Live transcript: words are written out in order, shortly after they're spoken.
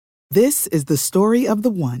This is the story of the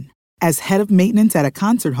one. As head of maintenance at a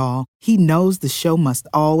concert hall, he knows the show must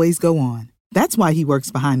always go on. That's why he works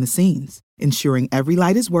behind the scenes, ensuring every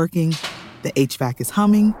light is working, the HVAC is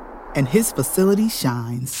humming, and his facility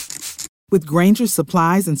shines. With Grainger's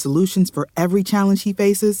supplies and solutions for every challenge he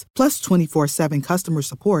faces, plus 24/7 customer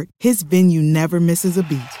support, his venue never misses a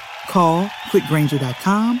beat. Call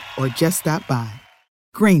quickgrainger.com or just stop by.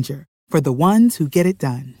 Grainger, for the ones who get it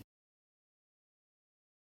done.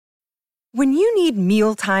 When you need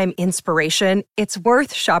mealtime inspiration, it's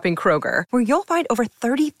worth shopping Kroger, where you'll find over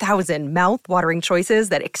 30,000 mouth-watering choices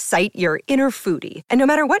that excite your inner foodie. And no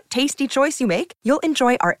matter what tasty choice you make, you'll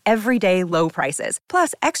enjoy our everyday low prices,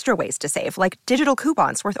 plus extra ways to save, like digital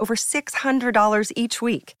coupons worth over $600 each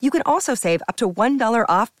week. You can also save up to $1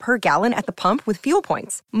 off per gallon at the pump with fuel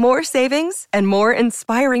points. More savings and more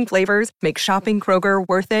inspiring flavors make shopping Kroger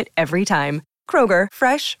worth it every time. Kroger,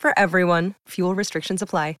 fresh for everyone. Fuel restrictions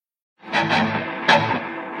apply.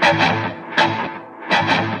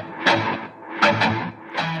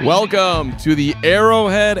 Welcome to the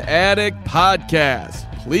Arrowhead Addict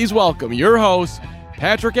Podcast. Please welcome your hosts,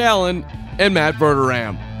 Patrick Allen and Matt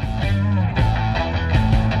Verderam.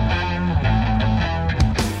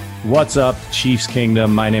 What's up, Chiefs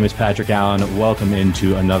Kingdom? My name is Patrick Allen. Welcome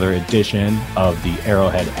into another edition of the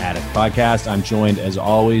Arrowhead Addict Podcast. I'm joined, as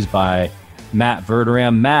always, by Matt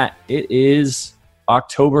Verderam. Matt, it is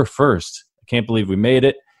October 1st. I can't believe we made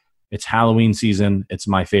it. It's Halloween season. It's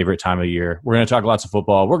my favorite time of year. We're going to talk lots of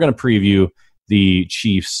football. We're going to preview the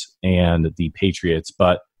Chiefs and the Patriots,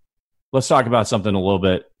 but let's talk about something a little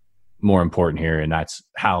bit more important here, and that's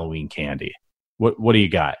Halloween candy. What do you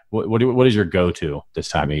got? What is your go-to this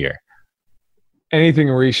time of year? Anything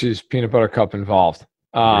Reese's peanut butter cup involved.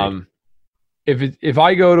 If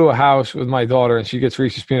I go to a house with my daughter and she gets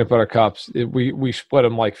Reese's peanut butter cups, we split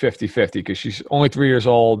them like 50-50 because she's only 3 years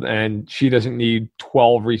old and she doesn't need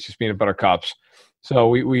 12 Reese's peanut butter cups. So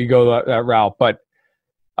we go that route. But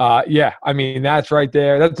yeah, I mean, that's right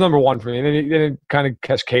there. That's number one for me. And then it kind of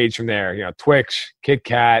cascades from there. You know, Twix, Kit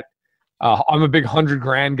Kat. I'm a big 100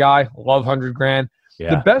 grand guy. Love 100 grand.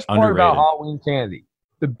 Yeah, the best part underrated about Halloween candy,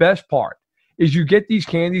 the best part is you get these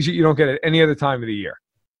candies that you don't get at any other time of the year.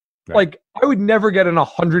 Right. Like, I would never get an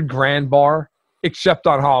 100 grand bar except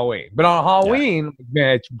on Halloween. But on Halloween,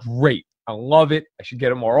 man, it's great. I love it. I should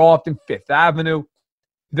get it more often. Fifth Avenue.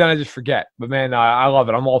 Then I just forget. But, man, I love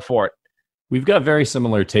it. I'm all for it. We've got very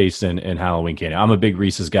similar tastes in Halloween candy. I'm a big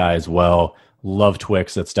Reese's guy as well. Love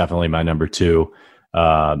Twix. That's definitely my number two.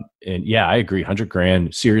 And, yeah, I agree. 100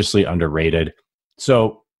 grand, seriously underrated.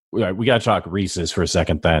 So we got to talk Reese's for a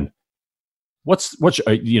second then. What's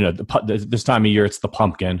this time of year, it's the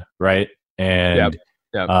pumpkin, right? And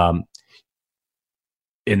yep. And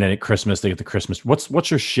then at Christmas they get the Christmas.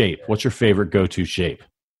 What's your shape? What's your favorite go-to shape?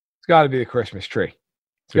 It's got to be the Christmas tree.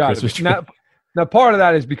 Christmas tree. Now, part of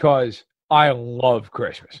that is because I love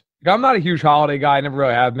Christmas. Like, I'm not a huge holiday guy. I never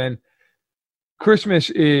really have been.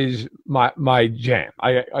 Christmas is my jam.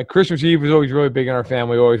 Christmas Eve was always really big in our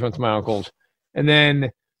family. Always went to my uncle's, and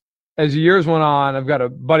then as the years went on, I've got a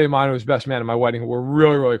buddy of mine who was best man at my wedding. We're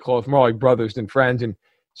really, really close, more like brothers than friends. And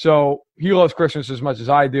so he loves Christmas as much as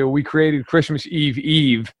I do. We created Christmas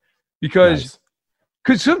Eve because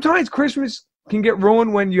sometimes Christmas can get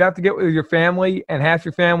ruined when you have to get with your family and half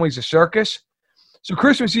your family's a circus. So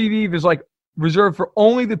Christmas Eve is like reserved for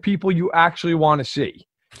only the people you actually want to see.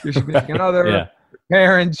 Your significant other, your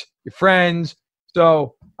parents, your friends.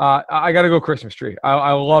 So I got to go Christmas tree.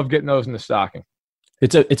 I love getting those in the stocking.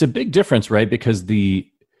 It's a big difference, right? Because the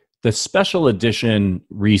special edition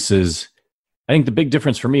Reese's, I think the big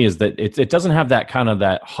difference for me is that it doesn't have that kind of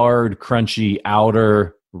that hard, crunchy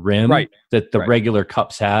outer rim that the regular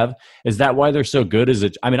cups have. Is that why they're so good? Is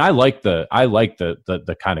it? I mean, I like the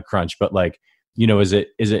kind of crunch, but like, you know, is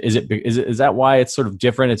that why it's sort of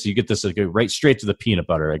different? It's you get this like right straight to the peanut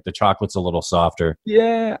butter, like the chocolate's a little softer.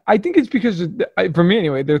 Yeah, I think it's because for me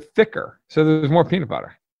anyway, they're thicker, so there's more peanut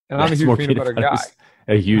butter, and I'm a huge peanut butter guy.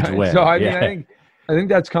 A huge win. So I mean, I think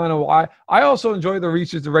that's kind of why. I also enjoy the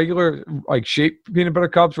Reese's, the regular like shaped peanut butter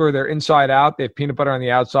cups where they're inside out. They have peanut butter on the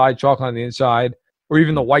outside, chocolate on the inside, or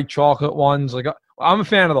even the white chocolate ones. Like, I'm a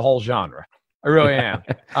fan of the whole genre. I really am.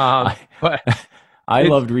 But I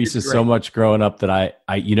loved Reese's so much growing up that I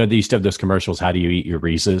they used to have those commercials. How do you eat your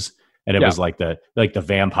Reese's? And it was like the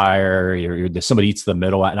vampire, somebody eats the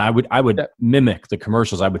middle. And I would mimic the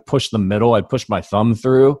commercials. I would push the middle. I'd push my thumb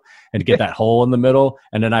through and get that hole in the middle.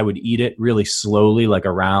 And then I would eat it really slowly, like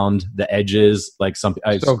around the edges, like something.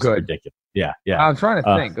 So good. Ridiculous. Yeah. I'm trying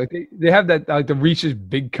to think. Like they have that, like the Reese's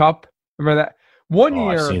Big Cup. Remember that? One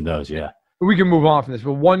year. I've seen those, yeah. We can move on from this,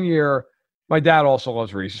 but one year My dad also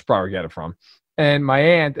loves Reese's, probably get it from. And my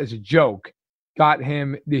aunt, as a joke, got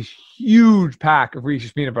him this huge pack of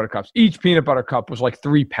Reese's peanut butter cups. Each peanut butter cup was like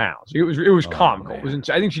 3 pounds. It was comical. It was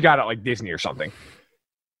I think she got it like Disney or something.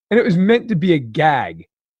 And it was meant to be a gag.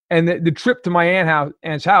 And the trip to my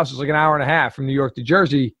aunt's house was like an hour and a half from New York to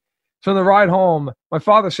Jersey. So on the ride home, my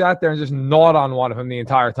father sat there and just gnawed on one of them the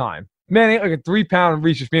entire time. Man, ate like a 3-pound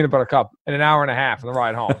Reese's peanut butter cup in an hour and a half on the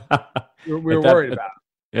ride home. we were worried about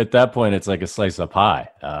it. At that point, it's like a slice of pie.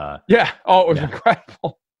 Yeah. Oh, it was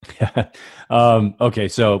incredible. Okay,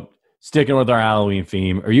 so sticking with our Halloween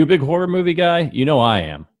theme, are you a big horror movie guy? You know I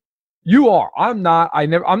am. You are. I'm not.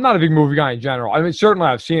 I'm not a big movie guy in general. I mean, certainly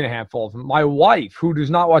I've seen a handful of them. My wife, who does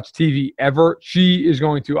not watch TV ever, she is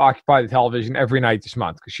going to occupy the television every night this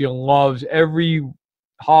month because she loves every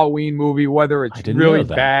Halloween movie, whether it's really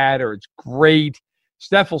bad or it's great.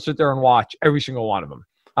 Steph will sit there and watch every single one of them.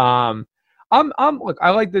 Look, I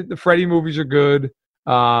like the Freddy movies are good.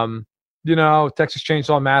 Texas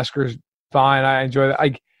Chainsaw Massacre is fine. I enjoy that.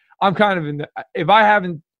 I'm kind of in the,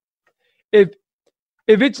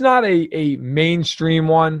 if it's not a mainstream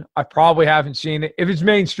one, I probably haven't seen it. If it's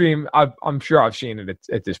mainstream, I'm sure I've seen it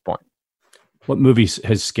at this point. What movie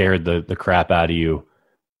has scared the crap out of you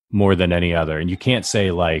more than any other? And you can't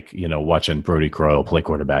say watching Brody Croyle play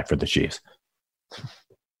quarterback for the Chiefs.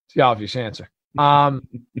 It's the obvious answer.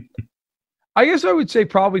 I guess I would say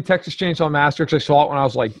probably Texas Chainsaw Massacre because I saw it when I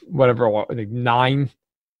was like, I think 9.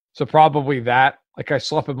 So probably that. Like I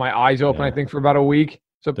slept with my eyes open, I think, for about a week.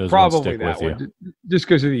 So those probably that one. Just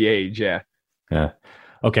because of the age, yeah. Yeah.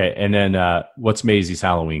 Okay. And then what's Maisie's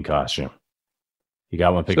Halloween costume? You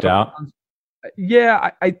got one picked out?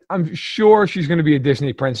 Yeah, I'm sure she's going to be a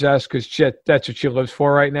Disney princess because that's what she lives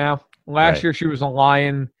for right now. Last year she was a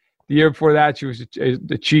lion. The year before that, she was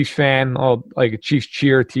the Chiefs fan, like a Chiefs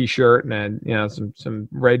cheer T-shirt and then some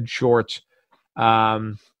red shorts.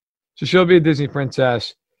 So she'll be a Disney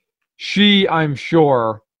princess. She, I'm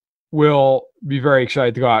sure, will be very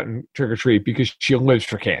excited to go out and trick or treat because she lives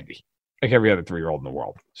for candy, like every other 3-year-old in the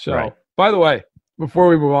world. So, By the way, before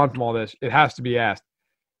we move on from all this, it has to be asked: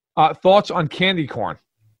 thoughts on candy corn?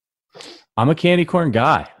 I'm a candy corn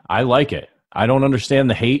guy. I like it. I don't understand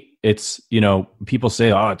the hate. It's, people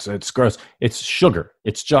say, oh, it's gross. It's sugar.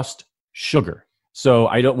 It's just sugar. So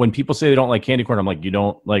when people say they don't like candy corn, I'm like, you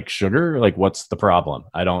don't like sugar? Like, what's the problem?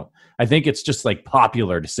 I think it's just like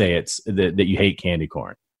popular to say that you hate candy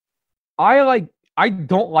corn. I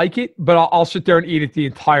don't like it, but I'll sit there and eat it the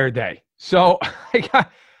entire day. So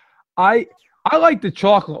I like the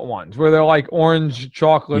chocolate ones where they're like orange,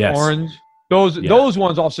 chocolate, orange. Those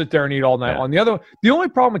ones I'll sit there and eat all night long. The only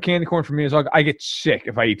problem with candy corn for me is I get sick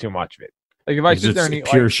if I eat too much of it. Like if I sit there and eat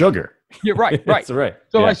pure sugar. Yeah, right. That's right.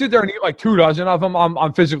 So if I sit there and eat like 2 dozen of them,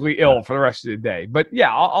 I'm physically ill for the rest of the day. But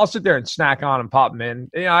yeah, I'll sit there and snack on and pop them in.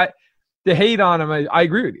 The hate on them, I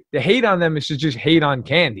agree with you. The hate on them is to just hate on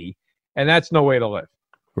candy, and that's no way to live.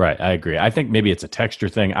 Right, I agree. I think maybe it's a texture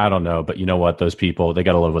thing. I don't know, but you know what? Those people, they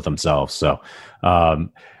got to live with themselves. So,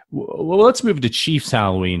 well, let's move to Chiefs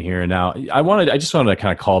Halloween here. Now, I just wanted to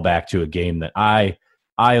kind of call back to a game that I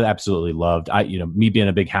absolutely loved. Me being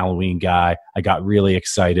a big Halloween guy, I got really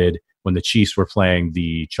excited when the Chiefs were playing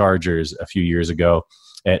the Chargers a few years ago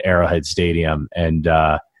at Arrowhead Stadium, and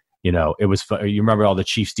it was fun. You remember all the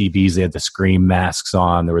Chiefs DBs? They had the Scream masks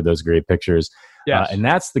on. There were those great pictures. Yes. And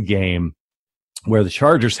that's the game where the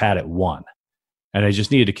Chargers had it won, and I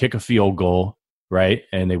just needed to kick a field goal. Right.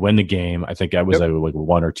 And they win the game. I think I was like a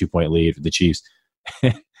 1 or 2 point lead for the Chiefs.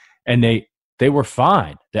 And they were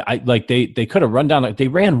fine. They could have run down. They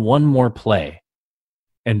ran one more play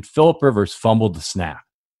and Phillip Rivers fumbled the snap.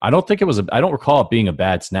 I don't recall it being a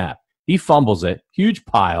bad snap. He fumbles it, huge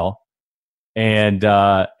pile. And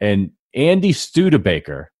Andy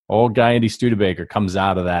Studebaker, old guy Andy Studebaker, comes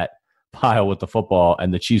out of that pile with the football,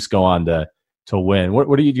 and the Chiefs go on to win.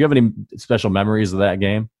 Do you have any special memories of that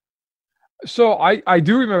game? So I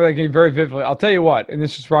do remember that game very vividly. I'll tell you what, and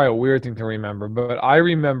this is probably a weird thing to remember, but I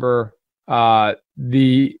remember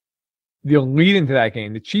the lead into that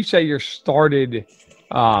game. The Chiefs that year started,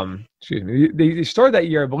 they started that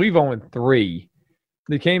year, I believe, 0-3.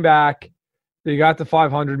 They came back, they got to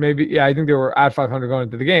 500, maybe. Yeah, I think they were at 500 going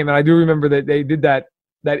into the game. And I do remember that they did that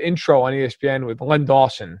intro on ESPN with Len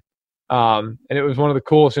Dawson, and it was one of the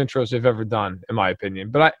coolest intros they've ever done, in my opinion.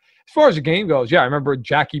 But as far as the game goes, yeah, I remember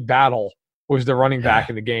Jackie Battle was the running back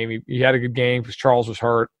in the game. He had a good game because Charles was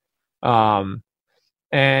hurt.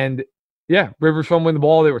 And yeah, Rivers fumbled the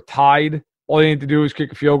ball. They were tied. All they needed to do was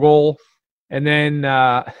kick a field goal. And then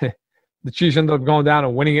the Chiefs ended up going down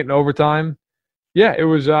and winning it in overtime. Yeah, it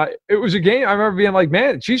was a game. I remember being like,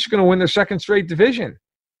 man, the Chiefs are going to win their second straight division.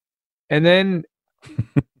 And then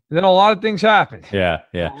a lot of things happened. Yeah.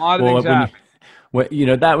 A lot of things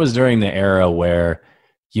happened. That was during the era where,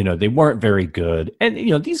 they weren't very good.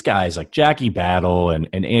 And, these guys like Jackie Battle and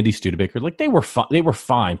Andy Studebaker, like they were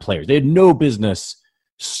fine players. They had no business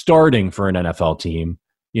starting for an NFL team.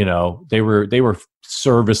 They were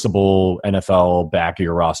serviceable NFL back of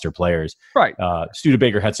your roster players. Right.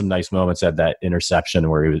 Studebaker had some nice moments at that interception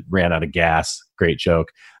where he ran out of gas. Great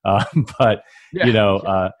joke. But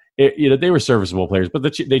yeah. They were serviceable players, but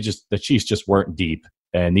the Chiefs just weren't deep,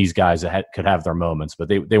 and these guys could have their moments, but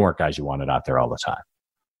they weren't guys you wanted out there all the time.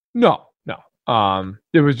 No.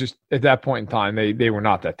 It was just at that point in time they were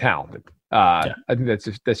not that talented. I think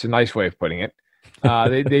that's a nice way of putting it.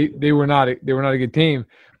 They were not a good team,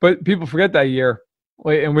 but people forget that year.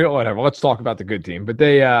 And whatever. Let's talk about the good team. But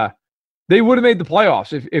they would have made the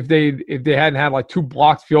playoffs if they hadn't had like 2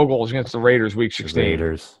 blocked field goals against the Raiders week 16.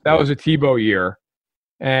 That was a Tebow year,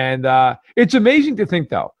 and it's amazing to think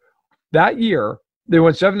though that year they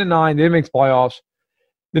went 7-9. They didn't make the playoffs.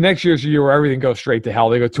 The next year's a year where everything goes straight to hell.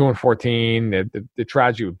 They go 2-14. The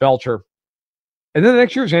tragedy with Belcher, and then the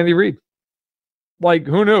next year's Andy Reid. Like,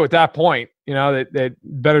 who knew at that point, that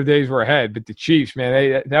better days were ahead. But the Chiefs,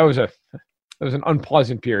 man, that was an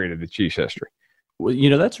unpleasant period of the Chiefs' history. Well,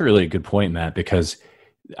 that's a really good point, Matt, because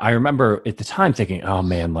I remember at the time thinking, oh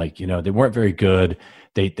man, they weren't very good.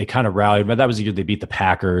 They kind of rallied, but that was the year they beat the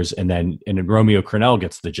Packers, and then Romeo Crennel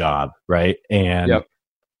gets the job, right? And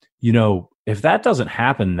if that doesn't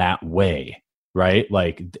happen that way, right?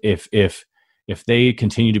 Like if they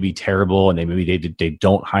continue to be terrible and they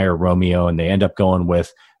don't hire Romeo and they end up going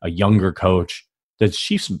with a younger coach, the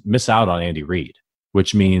Chiefs miss out on Andy Reid,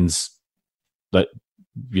 which means that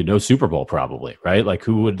Super Bowl probably, right? Like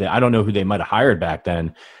I don't know who they might have hired back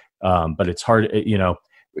then, but it's hard.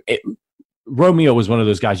 Romeo was one of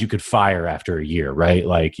those guys you could fire after a year, right?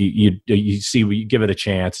 Like you give it a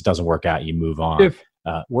chance, it doesn't work out, you move on.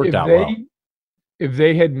 Worked out well. If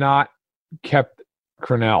they had not kept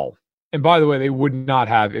Crennel, and by the way, they would not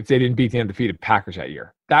have if they didn't beat the undefeated Packers that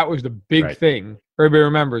year. That was the big thing. Everybody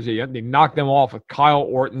remembers they knocked them off with Kyle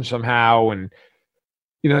Orton somehow, and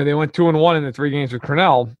they went 2-1 in the 3 games with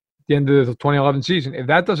Crennel at the end of the 2011 season. If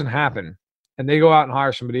that doesn't happen, and they go out and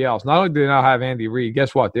hire somebody else, not only do they not have Andy Reid,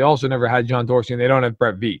 guess what? They also never had John Dorsey, and they don't have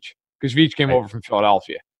Brett Veach because Veach came over from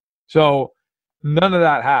Philadelphia. So none of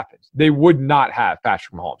that happens. They would not have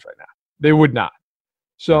Patrick Mahomes right now. They would not.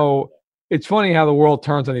 So it's funny how the world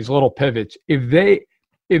turns on these little pivots. If they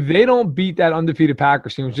don't beat that undefeated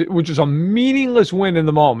Packers team, which was a meaningless win in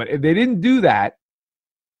the moment, if they didn't do that,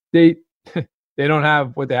 they don't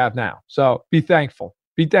have what they have now. So be thankful.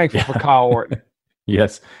 Be thankful for Kyle Orton.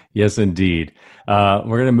 Yes, indeed. We're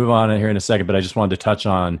going to move on here in a second, but I just wanted to touch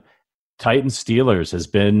on Titans Steelers has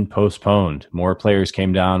been postponed. More players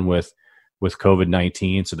came down with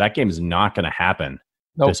COVID-19, so that game is not going to happen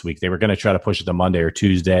this week. They were going to try to push it to Monday or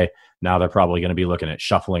Tuesday. Now they're probably going to be looking at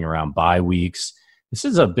shuffling around bye weeks. This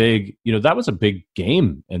is a big, that was a big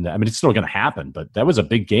game. And it's still going to happen, but that was a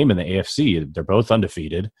big game in the AFC. They're both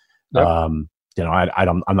undefeated. Yep. I'm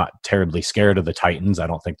not terribly scared of the Titans. I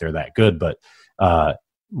don't think they're that good, but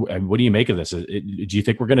what do you make of this? Do you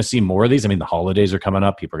think we're going to see more of these? The holidays are coming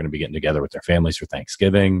up. People are going to be getting together with their families for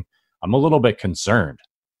Thanksgiving. I'm a little bit concerned.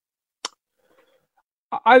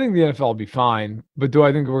 I think the NFL will be fine, but do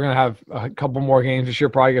I think we're going to have a couple more games this year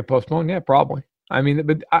probably get postponed? Yeah, probably.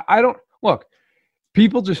 But I don't – look,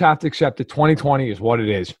 people just have to accept that 2020 is what it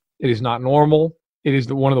is. It is not normal. It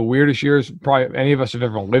is one of the weirdest years probably any of us have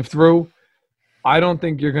ever lived through. I don't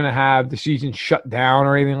think you're going to have the season shut down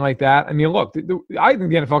or anything like that. Look, I think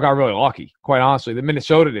the NFL got really lucky, quite honestly, that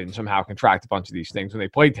Minnesota didn't somehow contract a bunch of these things when they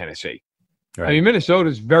played Tennessee. Right. Minnesota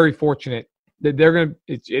is very fortunate that they're going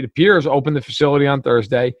to, it appears, open the facility on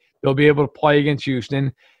Thursday. They'll be able to play against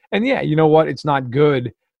Houston. And yeah, you know what? It's not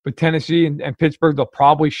good. But Tennessee and Pittsburgh, they'll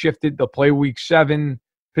probably shift it. They'll play week 7.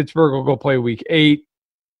 Pittsburgh will go play week 8.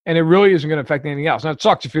 And it really isn't going to affect anything else. Now, it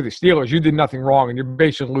sucks if you're the Steelers. You did nothing wrong, and you're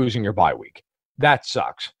basically losing your bye week. That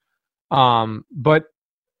sucks. But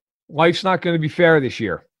life's not going to be fair this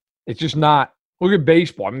year. It's just not. Look at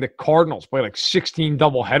baseball. The Cardinals play like 16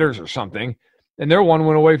 doubleheaders or something, and they're 1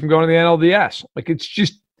 win away from going to the NLDS. It's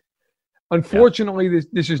just, unfortunately,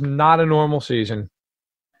 this is not a normal season.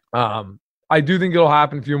 I do think it'll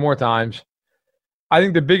happen a few more times. I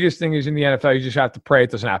think the biggest thing is in the NFL, you just have to pray it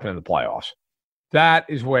doesn't happen in the playoffs. That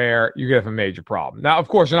is where you have a major problem. Now, of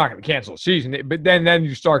course, they're not going to cancel the season, but then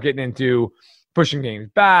you start getting into pushing games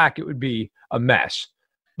back. It would be a mess.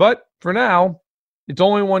 But for now, it's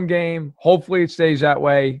only one game. Hopefully it stays that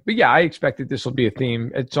way. But yeah, I expect that this will be a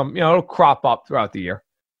theme. It'll crop up throughout the year.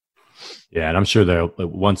 Yeah, and I'm sure that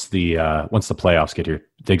once the playoffs get here,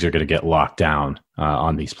 things are going to get locked down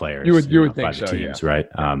on these players. You would think so, teams, yeah. Right?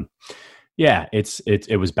 Yeah,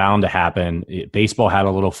 it was bound to happen. Baseball had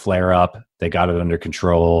a little flare up. They got it under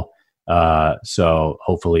control. So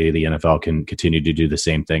hopefully the NFL can continue to do the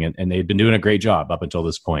same thing. And they've been doing a great job up until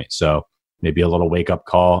this point. So maybe a little wake up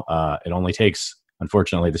call. It only takes,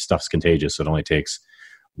 unfortunately, this stuff's contagious. So it only takes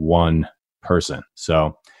one person. So,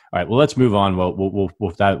 all right, well, let's move on.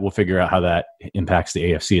 We'll figure out how that impacts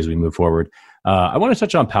the AFC as we move forward. I want to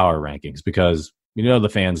touch on power rankings because the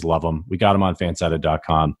fans love them. We got them on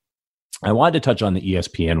fansided.com. I wanted to touch on the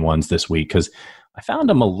ESPN ones this week because I found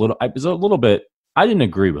them I didn't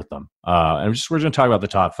agree with them. We're going to talk about the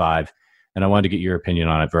top 5, and I wanted to get your opinion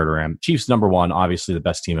on it, Verderam. Chiefs number 1, obviously the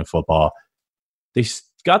best team in football. They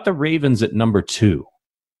got the Ravens at number 2,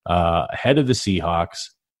 ahead of the Seahawks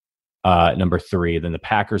at number 3, then the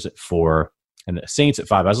Packers at 4, and the Saints at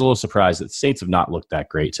 5. I was a little surprised that the Saints have not looked that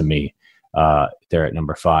great to me. They're at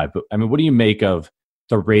number 5. But, I mean, what do you make of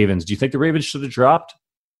the Ravens? Do you think the Ravens should have dropped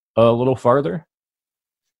a little farther?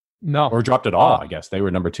 No. Or dropped it all, I guess. They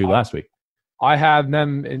were number 2 last week. I have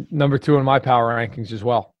them in number 2 in my power rankings as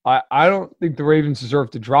well. I don't think the Ravens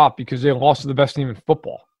deserve to drop because they lost to the best team in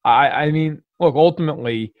football. I mean, look,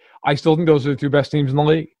 ultimately, I still think those are the 2 best teams in the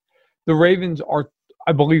league. The Ravens are,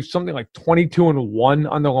 I believe, something like 22-1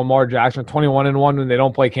 under Lamar Jackson, 21-1 when they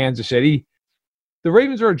don't play Kansas City. The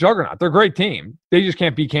Ravens are a juggernaut. They're a great team. They just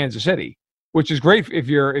can't beat Kansas City, which is great if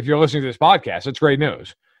you're listening to this podcast. It's great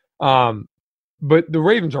news. But the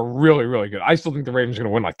Ravens are really, really good. I still think the Ravens are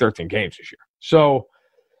going to win like 13 games this year. So,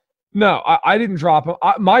 no, I didn't drop them.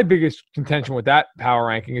 My biggest contention with that power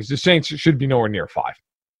ranking is the Saints should be nowhere near 5.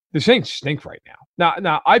 The Saints stink right now.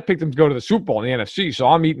 Now, I picked them to go to the Super Bowl in the NFC, so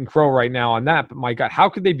I'm eating crow right now on that. But, my God, how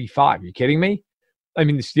could they be 5? Are you kidding me? I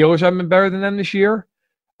mean, the Steelers haven't been better than them this year.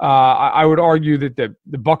 I would argue that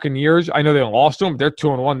the Buccaneers, I know they lost to them. They're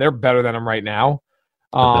 2-1. They're better than them right now.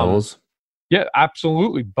 The Bills. Yeah,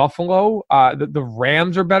 absolutely. Buffalo, the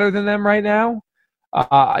Rams are better than them right now.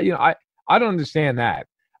 I don't understand that.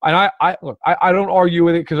 And I don't argue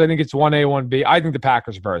with it because I think it's 1A, 1B. I think the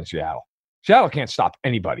Packers are better than Seattle. Seattle can't stop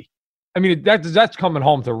anybody. I mean, that's coming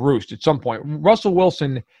home to roost at some point. Russell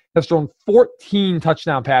Wilson has thrown 14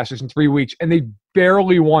 touchdown passes in 3 weeks, and they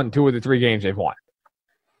barely won 2 of the 3 games they've won.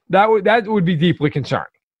 That would be deeply concerning,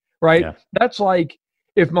 right? Yeah. That's like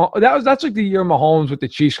that's like the year Mahomes with the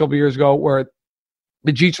Chiefs a couple years ago, where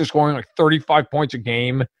the Chiefs were scoring like 35 points a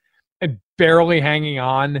game and barely hanging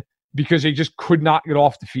on because they just could not get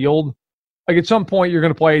off the field. Like at some point, you're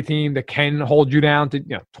going to play a team that can hold you down to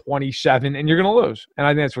 27, and you're going to lose. And I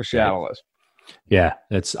think that's where Seattle is. Yeah,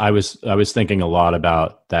 I was thinking a lot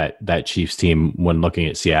about that Chiefs team when looking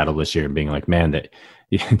at Seattle this year and being like, man, that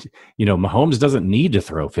Mahomes doesn't need to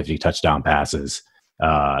throw 50 touchdown passes.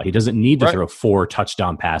 He doesn't need to throw 4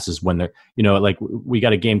 touchdown passes when they're, like we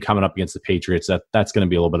got a game coming up against the Patriots. That's going to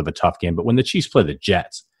be a little bit of a tough game. But when the Chiefs play the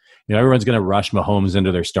Jets, everyone's going to rush Mahomes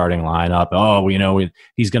into their starting lineup. Oh,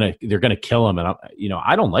 they're going to kill him. And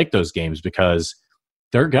I don't like those games because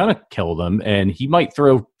they're going to kill them. And he might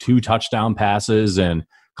throw 2 touchdown passes and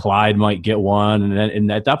Clyde might get one.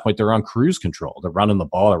 And at that point, they're on cruise control. They're running the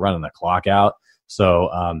ball. They're running the clock out. So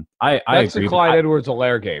I agree. That's the Clyde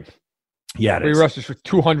Edwards-Helaire game. Yeah, he rushes for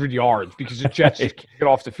 200 yards because the Jets just can't get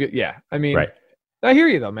off the field. Yeah, I mean, I hear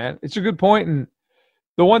you though, man. It's a good point. And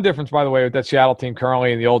the one difference, by the way, with that Seattle team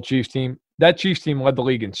currently and the old Chiefs team, that Chiefs team led the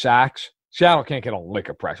league in sacks. Seattle can't get a lick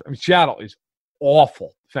of pressure. I mean, Seattle is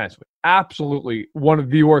awful defensively. Absolutely one of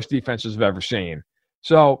the worst defenses I've ever seen.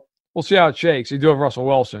 So we'll see how it shakes. They do have Russell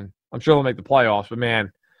Wilson. I'm sure they'll make the playoffs, but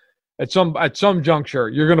man, at some juncture,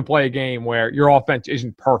 you're going to play a game where your offense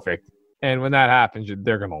isn't perfect, and when that happens,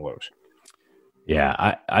 they're going to lose.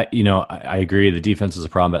 Yeah, I agree. The defense is a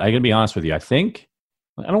problem, but I got to be honest with you. I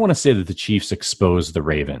don't want to say that the Chiefs exposed the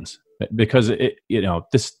Ravens because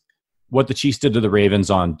what the Chiefs did to the Ravens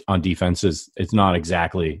on defense it's not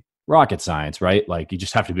exactly rocket science, right? Like you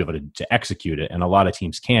just have to be able to execute it, and a lot of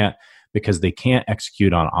teams can't because they can't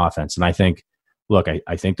execute on offense. And I think, look,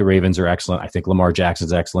 I think the Ravens are excellent. I think Lamar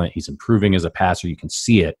Jackson's excellent. He's improving as a passer. You can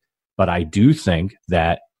see it, but I do think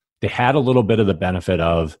that they had a little bit of the benefit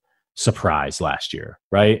of surprise last year,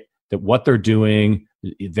 right? That what they're doing,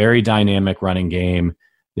 very dynamic running game,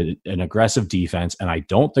 an aggressive defense, and I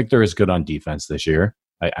don't think they're as good on defense this year.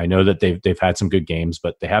 I know that they've had some good games,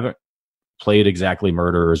 but they haven't played exactly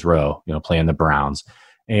murderer's row, playing the Browns,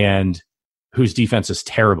 and whose defense is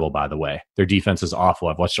terrible, by the way. Their defense is awful.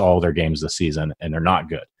 I've watched all their games this season, and they're not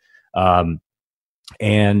good.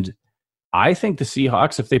 And I think the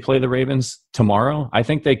Seahawks, if they play the Ravens tomorrow, I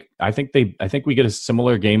think we get a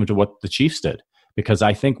similar game to what the Chiefs did, because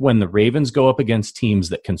I think when the Ravens go up against teams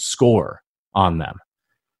that can score on them,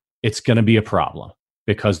 it's going to be a problem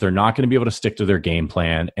because they're not going to be able to stick to their game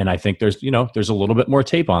plan. And I think there's a little bit more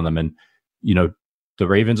tape on them, and the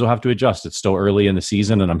Ravens will have to adjust. It's still early in the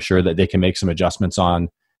season, and I'm sure that they can make some adjustments on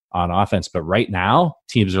offense. But right now,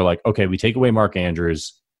 teams are like, okay, we take away Mark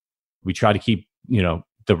Andrews, we try to keep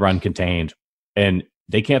the run contained, and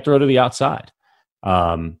they can't throw to the outside.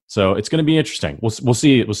 So it's going to be interesting. We'll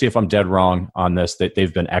see. We'll see if I'm dead wrong on this. That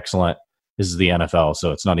they've been excellent. This is the NFL,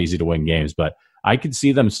 so it's not easy to win games, but I could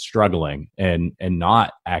see them struggling and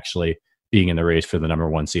not actually being in the race for the number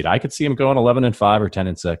 1 seed. I could see them going 11-5 or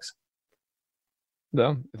 10-6.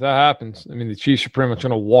 No, if that happens, I mean, the Chiefs are pretty much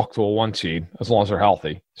going to walk to a 1 seed as long as they're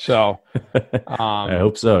healthy. So I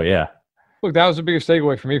hope so. Yeah. Look, that was the biggest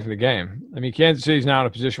takeaway for me from the game. I mean, Kansas City's now in a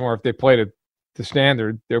position where if they played at the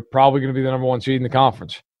standard, they're probably going to be the number 1 seed in the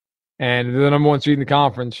conference. And they're the number 1 seed in the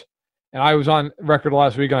conference. And I was on record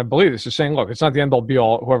last week, and I believe this, is saying, look, it's not the end-all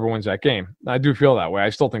be-all whoever wins that game. I do feel that way. I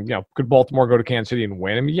still think, could Baltimore go to Kansas City and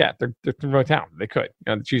win? I mean, yeah, they're really talented. They could.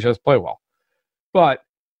 The Chiefs has to play well. But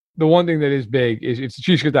the one thing that is big is if the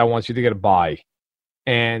Chiefs get that 1 seed, they get a bye.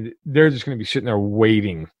 And they're just going to be sitting there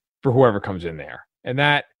waiting for whoever comes in there. And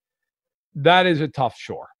that is a tough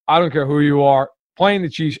chore. I don't care who you are. Playing the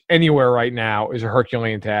Chiefs anywhere right now is a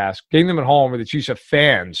Herculean task. Getting them at home where the Chiefs have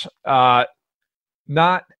fans, not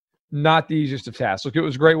the easiest of tasks. Look, it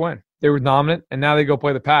was a great win. They were dominant, and now they go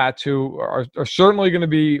play the Pats, who are certainly going to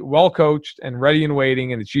be well-coached and ready and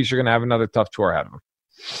waiting, and the Chiefs are going to have another tough tour ahead of them.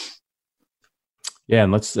 Yeah,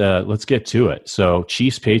 and let's get to it. So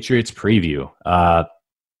Chiefs-Patriots preview.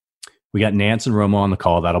 We got Nance and Romo on the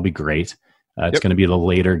call. That'll be great. It's going to be the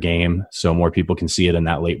later game, so more people can see it in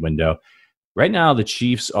that late window. Right now, the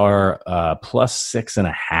Chiefs are plus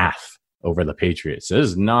 6.5 over the Patriots.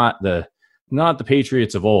 This is not the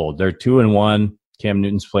Patriots of old. They're 2-1. Cam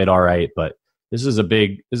Newton's played all right, but this is a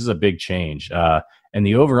big change. And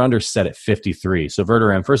the over/under set at 53. So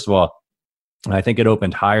Verderame, first of all, I think it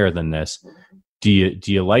opened higher than this. Do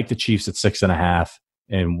you like the Chiefs at 6.5?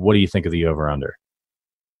 And what do you think of the over/under?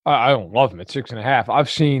 I don't love them at 6.5. I've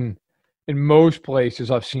seen in most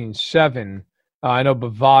places 7. I know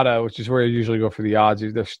Bovada, which is where I usually go for the odds,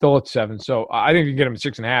 they're still at 7. So I think you can get them at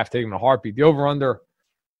 6.5, take them in a heartbeat. The over/under.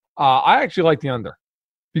 I actually like the under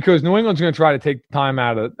because New England's going to try to take time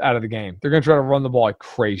out of the game. They're going to try to run the ball like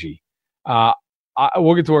crazy.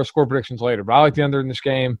 We'll get to our score predictions later, but I like the under in this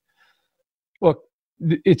game. Look,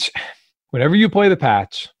 it's whenever you play the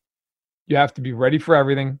Pats, you have to be ready for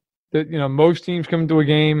everything. Most teams come into a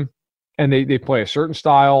game and they play a certain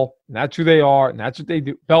style, and that's who they are, and that's what they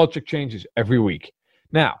do. Belichick changes every week.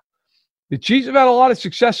 Now, the Chiefs have had a lot of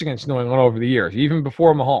success against New England over the years, even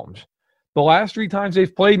before Mahomes. The last 3 times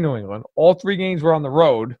they've played New England, all 3 games were on the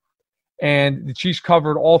road, and the Chiefs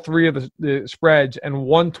covered all 3 of the spreads and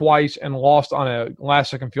won twice and lost on a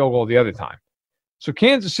last-second field goal the other time. So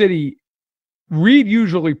Kansas City, Reed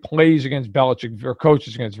usually plays against Belichick or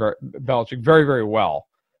coaches against Belichick very, very well.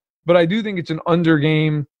 But I do think it's an under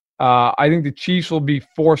game. I think the Chiefs will be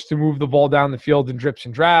forced to move the ball down the field in drips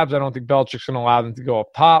and drabs. I don't think Belichick's going to allow them to go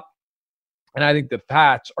up top. And I think the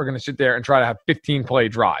Pats are going to sit there and try to have 15-play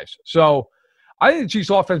drives. So I think the Chiefs'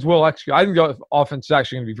 offense will execute. I think the offense is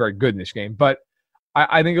actually going to be very good in this game. But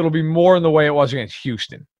I think it'll be more in the way it was against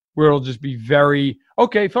Houston, where it'll just be very,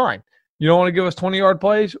 okay, fine. You don't want to give us 20-yard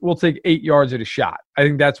plays? We'll take 8 yards at a shot. I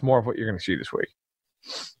think that's more of what you're going to see this week.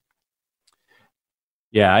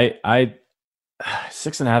 Yeah, I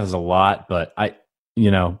 6.5 is a lot, but I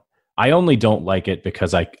only don't like it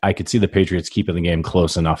because I could see the Patriots keeping the game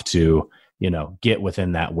close enough to get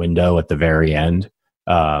within that window at the very end,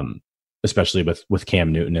 especially with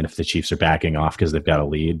Cam Newton and if the Chiefs are backing off because they've got a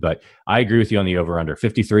lead. But I agree with you on the over/under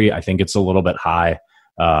 53. I think it's a little bit high.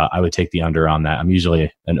 I would take the under on that. I'm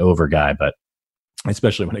usually an over guy, but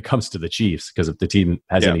especially when it comes to the Chiefs, because if the team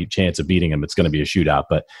has any chance of beating them, it's going to be a shootout.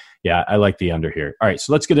 But yeah, I like the under here. All right,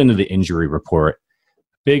 so let's get into the injury report.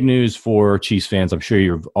 Big news for Chiefs fans. I'm sure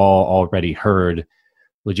you've all already heard.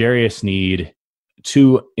 L'Jarius Sneed,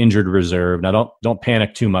 2 injured reserve. Now, don't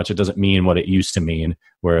panic too much. It doesn't mean what it used to mean,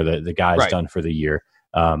 where the guy's done for the year.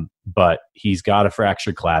 But he's got a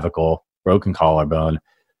fractured clavicle, broken collarbone.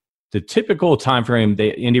 The typical time frame,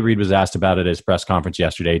 Andy Reid was asked about it at his press conference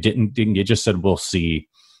yesterday. Didn't get, just said we'll see.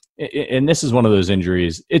 And this is one of those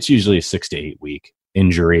injuries. It's usually a 6 to 8 week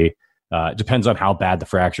injury. It depends on how bad the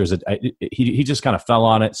fracture is. He just kind of fell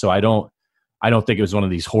on it, so I don't think it was one of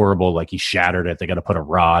these horrible, like he shattered it, they got to put a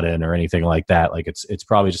rod in or anything like that. Like it's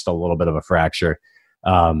probably just a little bit of a fracture.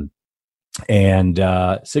 And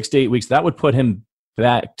 6 to 8 weeks, that would put him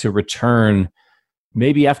back to return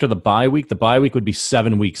maybe after the bye week. The bye week would be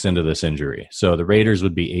 7 weeks into this injury. So the Raiders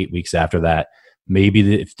would be 8 weeks after that.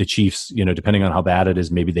 Maybe if the Chiefs, depending on how bad it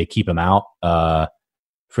is, maybe they keep him out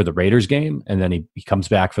for the Raiders game, and then he comes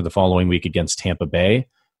back for the following week against Tampa Bay.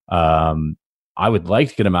 I would like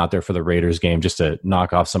to get him out there for the Raiders game just to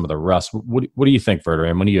knock off some of the rust. What do you think,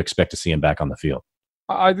 Verderame? When do you expect to see him back on the field?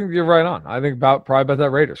 I think you're right on. I think probably about that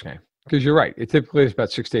Raiders game, because you're right. It typically is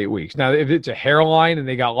about 6 to 8 weeks. Now, if it's a hairline and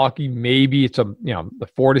they got lucky, maybe it's the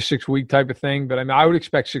 4 to 6 week type of thing. But I would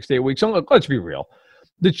expect 6 to 8 weeks. So let's be real.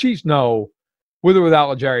 The Chiefs know, with or without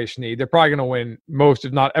L'Jarius Sneed, they're probably going to win most,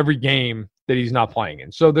 if not every game that he's not playing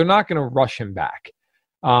in. So they're not going to rush him back.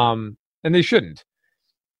 And they shouldn't.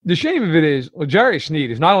 The shame of it is L'Jarius Sneed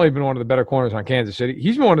has not only been one of the better corners on Kansas City,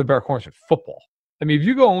 he's been one of the better corners in football. I mean, if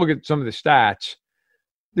you go and look at some of the stats,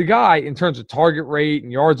 the guy, in terms of target rate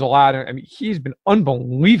and yards allowed, he's been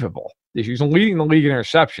unbelievable this year. He's leading the league in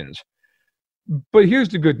interceptions. But here's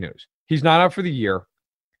the good news. He's not out for the year.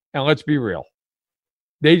 And let's be real.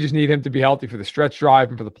 They just need him to be healthy for the stretch drive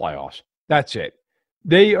and for the playoffs. That's it.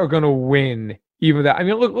 They are going to win even that.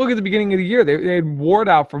 Look at the beginning of the year. They had Ward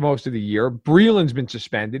out for most of the year. Breeland's been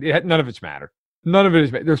suspended. None of it's mattered. None of it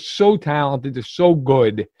is. They're so talented. They're so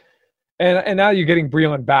good. And now you're getting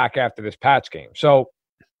Breeland back after this Pats game. So,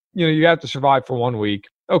 you have to survive for 1 week.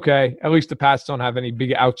 Okay, at least the Pats don't have any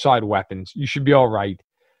big outside weapons. You should be all right.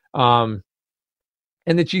 And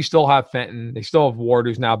the Chiefs still have Fenton. They still have Ward,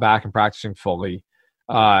 who's now back and practicing fully.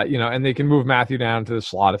 And they can move Matthew down to the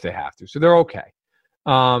slot if they have to. So they're okay.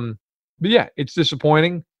 But yeah, it's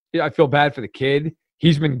disappointing. I feel bad for the kid.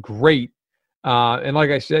 He's been great. And like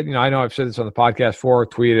I said, I know I've said this on the podcast before,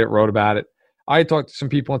 tweeted it, wrote about it. I talked to some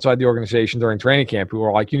people inside the organization during training camp who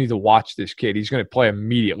were like, you need to watch this kid. He's going to play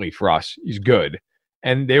immediately for us. He's good.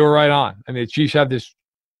 And they were right on. The Chiefs have this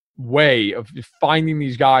way of finding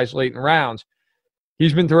these guys late in rounds.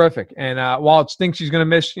 He's been terrific. And while it stinks he's going to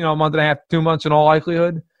miss, a month and a half, 2 months in all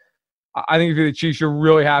likelihood, I think if you're the Chiefs, you're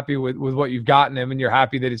really happy with what you've gotten him, and you're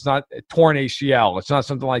happy that it's not a torn ACL. It's not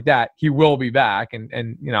something like that. He will be back, and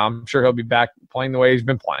I'm sure he'll be back playing the way he's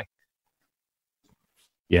been playing.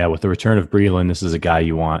 Yeah, with the return of Breeland, this is a guy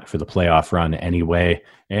you want for the playoff run anyway.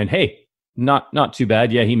 And hey, not too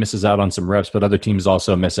bad. Yeah, he misses out on some reps, but other teams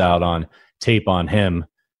also miss out on tape on him.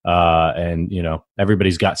 And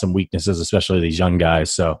everybody's got some weaknesses, especially these young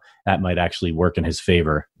guys. So that might actually work in his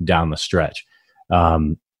favor down the stretch.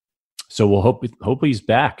 So we'll hope he's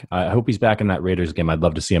back. I hope he's back in that Raiders game. I'd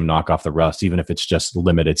love to see him knock off the rust, even if it's just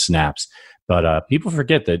limited snaps. But people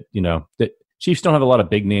forget that, that Chiefs don't have a lot of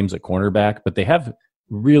big names at cornerback, but they have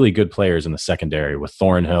really good players in the secondary with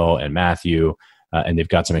Thornhill and Matthew, and they've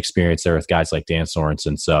got some experience there with guys like Dan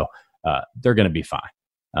Sorensen. So they're going to be fine.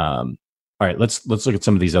 All right, let's look at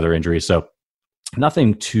some of these other injuries. So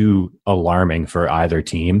nothing too alarming for either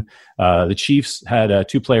team. The Chiefs had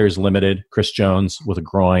 2 players limited, Chris Jones with a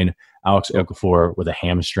groin, Alex Okafor with a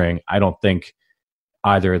hamstring. I don't think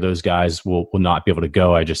either of those guys will not be able to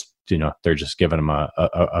go. I just, they're just giving them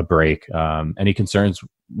a break. Any concerns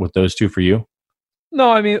with those 2 for you?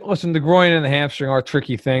 No, listen, the groin and the hamstring are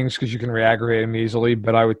tricky things because you can re-aggravate them easily.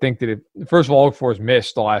 But I would think that first of all, Okafor's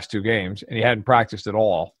missed the last 2 games and he hadn't practiced at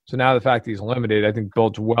all. So now the fact that he's limited, I think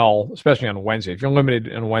bodes well, especially on Wednesday. If you're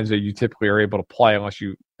limited on Wednesday, you typically are able to play unless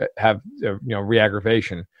you have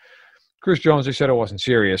re-aggravation. Chris Jones, they said it wasn't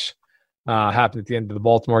serious. Happened at the end of the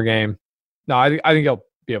Baltimore game. No, I think he'll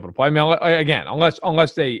be able to play. Again, unless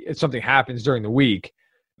something happens during the week.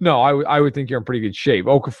 No, I would think you're in pretty good shape.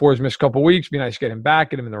 Okafor's missed a couple of weeks. Be nice to get him back,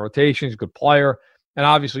 get him in the rotation. He's a good player. And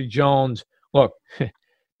obviously Jones, look,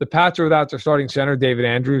 the Pats are without their starting center, David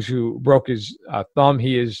Andrews, who broke his thumb.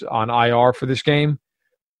 He is on IR for this game.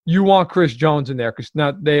 You want Chris Jones in there because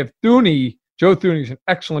now they have Thuney. Joe Thuney's an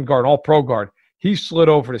excellent guard, all-pro guard. He slid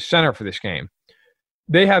over to center for this game.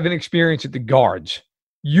 They have inexperience at the guards.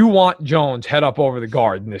 You want Jones head up over the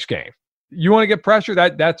guard in this game. You want to get pressure?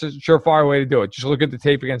 That's a surefire way to do it. Just look at the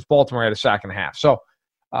tape against Baltimore at a sack and a half. So,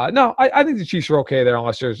 no, I think the Chiefs are okay there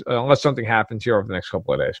unless something happens here over the next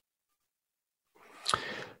couple of days.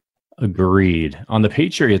 Agreed. On the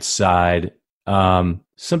Patriots side,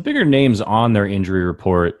 some bigger names on their injury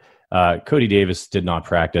report. Cody Davis did not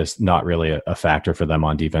practice, not really a factor for them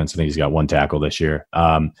on defense. I think he's got 1 tackle this year.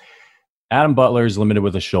 Adam Butler is limited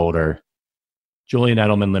with a shoulder. Julian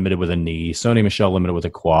Edelman limited with a knee. Sony Michel limited with a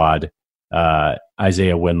quad.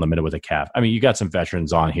 Isaiah Wynn limited with a calf. You got some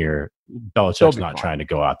veterans on here. Belichick's not trying to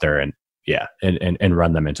go out there and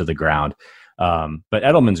run them into the ground. But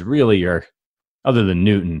Edelman's really your other than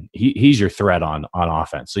Newton, he's your threat on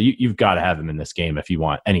offense. So you've got to have him in this game if you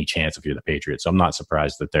want any chance if you're the Patriots. So I'm not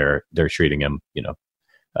surprised that they're treating him,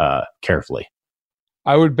 carefully.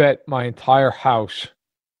 I would bet my entire house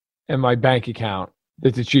and my bank account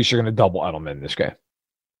that the Chiefs are going to double Edelman in this game.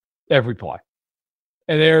 Every play.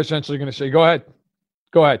 And they're essentially going to say, go ahead,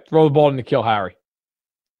 throw the ball to N'Keal Harry.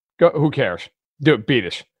 Go, who cares? Do it, beat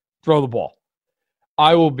us. Throw the ball.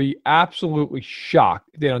 I will be absolutely shocked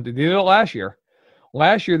if they don't do. They did it last year.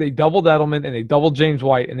 Last year, they doubled Edelman and they doubled James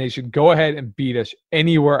White, and they should go ahead and beat us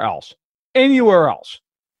anywhere else. Anywhere else.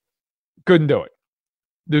 Couldn't do it.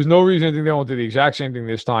 There's no reason to think they won't do the exact same thing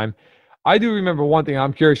this time. I do remember one thing.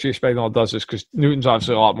 I'm curious if Spagnuolo does this because Newton's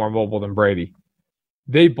obviously a lot more mobile than Brady.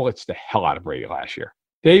 They blitzed the hell out of Brady last year.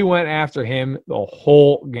 They went after him the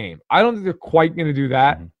whole game. I don't think they're quite going to do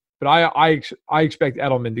that, but I expect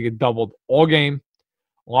Edelman to get doubled all game.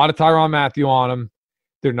 A lot of Tyrann Mathieu on him.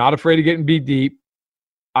 They're not afraid of getting beat deep.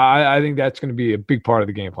 I think that's going to be a big part of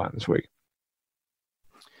the game plan this week.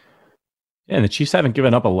 Yeah, and the Chiefs haven't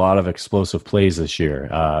given up a lot of explosive plays this year.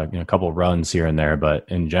 A couple of runs here and there, but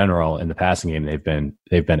in general, in the passing game, they've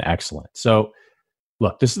been excellent. So,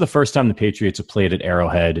 look, this is the first time the Patriots have played at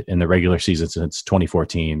Arrowhead in the regular season since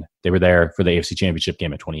 2014. They were there for the AFC Championship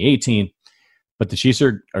game in 2018. But the Chiefs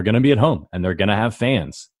are going to be at home, and they're going to have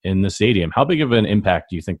fans in the stadium. How big of an impact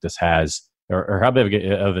do you think this has, or how big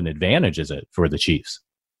of an advantage is it for the Chiefs?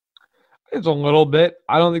 It's a little bit.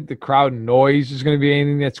 I don't think the crowd noise is going to be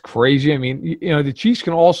anything that's crazy. I mean, the Chiefs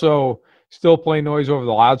can also still play noise over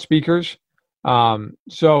the loudspeakers.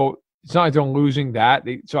 So it's not like they're losing that.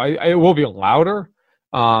 It will be louder.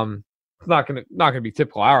 It's not going to be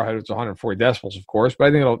typical Arrowhead. It's 140 decibels, of course, but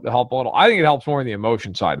I think it'll help a little. I think it helps more in the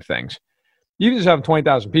emotion side of things. You can just have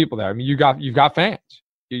 20,000 people there. I mean, you've got fans.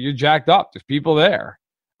 You're jacked up. There's people there.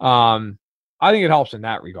 I think it helps in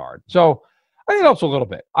that regard. So I think it helps a little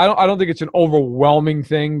bit. I don't think it's an overwhelming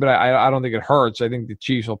thing, but I don't think it hurts. I think the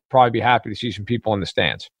Chiefs will probably be happy to see some people in the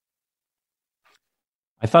stands.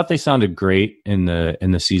 I thought they sounded great in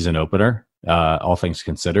the season opener, all things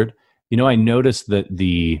considered. I noticed that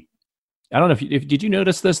I don't know if did you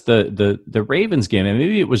notice this, the Ravens game, and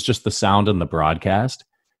maybe it was just the sound in the broadcast,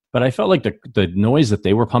 but I felt like the noise that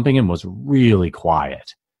they were pumping in was really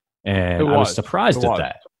quiet, and I was surprised at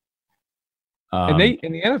that. And they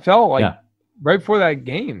in the NFL, right before that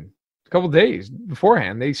game, a couple of days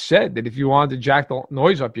beforehand, they said that if you wanted to jack the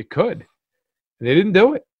noise up, you could. And they didn't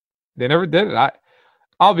do it. They never did it.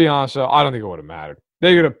 I'll be honest, though, I don't think it would have mattered.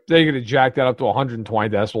 They could have jacked that up to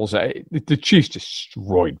 120 decibels. The Chiefs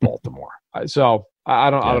destroyed Baltimore. So I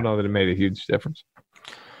don't know that it made a huge difference.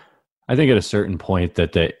 I think at a certain point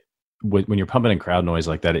that when you're pumping in crowd noise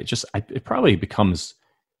like that, it probably becomes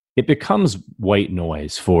white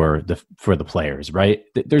noise for the players, right?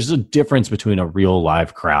 There's a difference between a real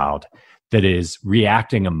live crowd that is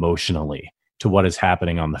reacting emotionally to what is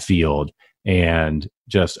happening on the field and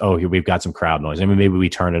just, here we've got some crowd noise. I mean, maybe we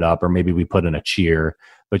turn it up or maybe we put in a cheer,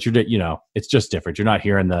 but it's just different. You're not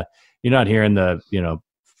hearing the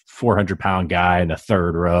 400-pound guy in the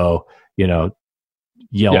third row,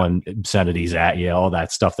 yelling obscenities at you, all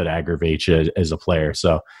that stuff that aggravates you as a player.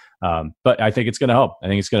 So, but I think it's going to help. I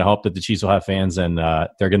think it's going to help that the Chiefs will have fans and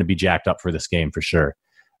they're going to be jacked up for this game for sure.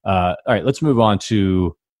 All right, let's move on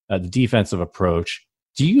to the defensive approach.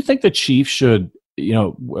 Do you think the Chiefs should,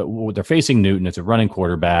 they're facing Newton. It's a running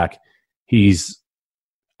quarterback. He's,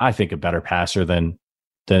 I think, a better passer than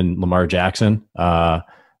Lamar Jackson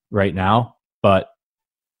right now, but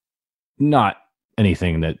not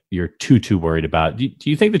anything that you're too worried about. Do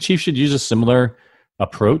you think the Chiefs should use a similar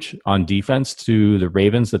approach on defense to the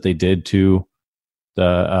Ravens that they did to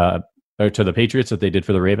the Patriots that they did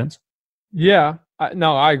for the Ravens? Yeah,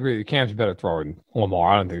 I agree. The Cam's a better thrower than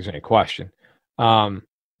Lamar. I don't think there's any question.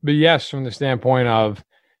 But yes, from the standpoint of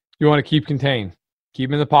you want to keep contained, keep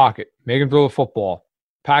him in the pocket, make him throw the football,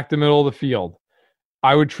 pack the middle of the field.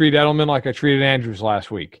 I would treat Edelman like I treated Andrews last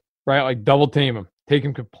week, right? Like double team him, take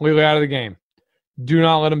him completely out of the game. Do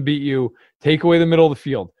not let him beat you. Take away the middle of the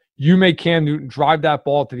field. You make Cam Newton drive that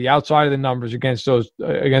ball to the outside of the numbers against those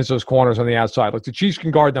corners on the outside. Like the Chiefs can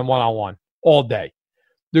guard them one-on-one all day.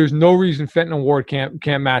 There's no reason Fenton and Ward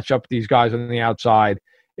can't match up with these guys on the outside.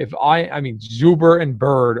 Zuber and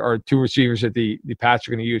Bird are two receivers that the Pats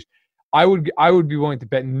are going to use. I would be willing to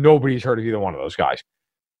bet nobody's heard of either one of those guys.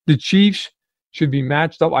 The Chiefs should be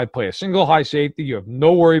matched up. I'd play a single high safety. You have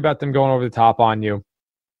no worry about them going over the top on you.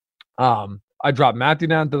 I drop Matthew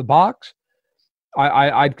down to the box.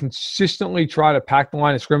 I'd consistently try to pack the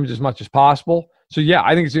line of scrimmage as much as possible. So, yeah,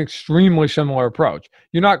 I think it's an extremely similar approach.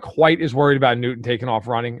 You're not quite as worried about Newton taking off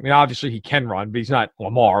running. I mean, obviously he can run, but he's not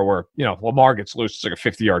Lamar where, Lamar gets loose. It's like a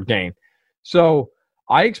 50-yard gain. So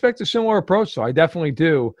I expect a similar approach. So I definitely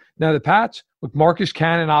do. Now, the Pats, look, Marcus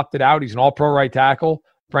Cannon opted out. He's an all-pro right tackle.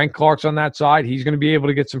 Frank Clark's on that side. He's going to be able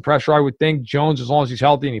to get some pressure, I would think. Jones, as long as he's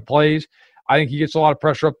healthy and he plays, I think he gets a lot of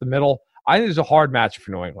pressure up the middle. I think it's a hard match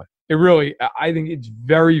for New England. I think it's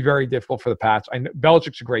very, very difficult for the Pats. I know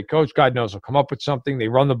Belichick's a great coach. God knows he'll come up with something. They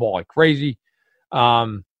run the ball like crazy.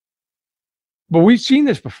 But we've seen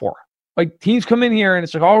this before. Like, teams come in here and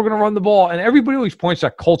it's like, oh, we're going to run the ball. And everybody always points to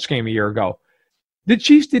that Colts game a year ago. The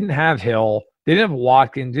Chiefs didn't have Hill. They didn't have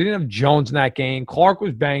Watkins. They didn't have Jones in that game. Clark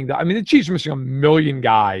was banged up. I mean, the Chiefs were missing a million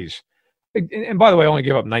guys. And by the way, only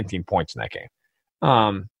gave up 19 points in that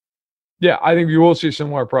game. Yeah, I think you will see a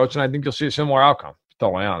similar approach, and I think you'll see a similar outcome, to be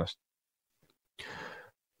totally honest.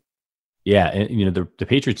 Yeah, and the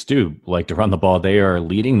Patriots do like to run the ball. They are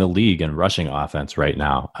leading the league in rushing offense right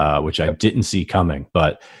now, which I didn't see coming.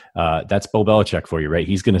 But that's Bill Belichick for you, right?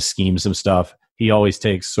 He's going to scheme some stuff. He always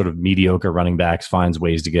takes sort of mediocre running backs, finds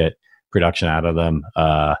ways to get production out of them,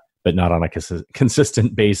 but not on a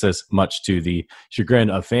consistent basis, much to the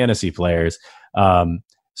chagrin of fantasy players.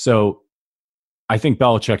 So I think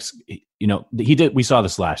Belichick's, we saw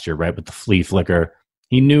this last year, right? With the flea flicker,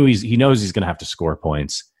 he knows he's going to have to score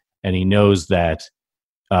points. And he knows that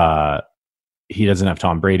he doesn't have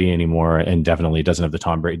Tom Brady anymore, and definitely didn't have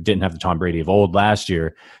the Tom Brady of old last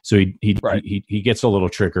year. So he gets a little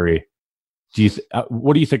trickery.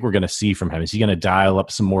 What do you think we're going to see from him? Is he going to dial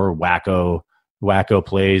up some more wacko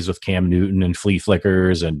plays with Cam Newton and flea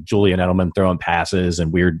flickers and Julian Edelman throwing passes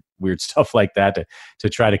and weird stuff like that to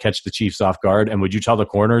try to catch the Chiefs off guard? And would you tell the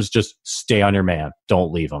corners, just stay on your man,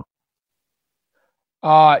 don't leave him?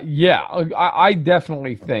 Yeah, I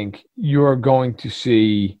definitely think you're going to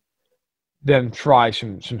see them try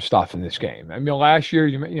some stuff in this game. I mean, last year,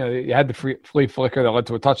 you had the flea flicker that led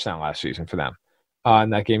to a touchdown last season for them in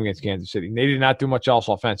that game against Kansas City. They did not do much else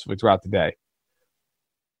offensively throughout the day.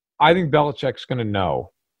 I think Belichick's going to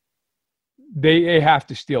know they have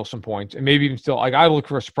to steal some points and maybe even still, like, I look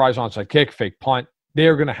for a surprise onside kick, fake punt.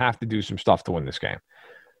 They're going to have to do some stuff to win this game.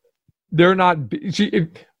 They're not –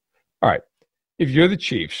 all right. If you're the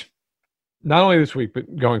Chiefs, not only this week,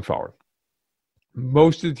 but going forward,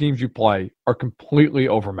 most of the teams you play are completely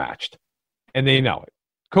overmatched, and they know it.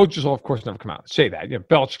 Coaches will, of course, never come out and say that.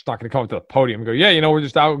 Belichick's not going to come up to the podium and go, we're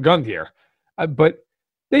just outgunned here. But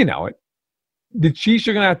they know it. The Chiefs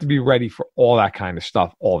are going to have to be ready for all that kind of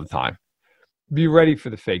stuff all the time. Be ready for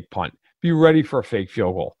the fake punt. Be ready for a fake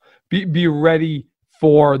field goal. Be ready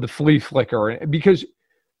for the flea flicker, because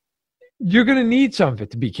you're going to need some of it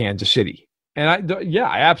to beat Kansas City. And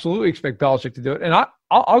I absolutely expect Belichick to do it. And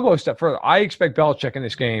I'll go a step further. I expect Belichick in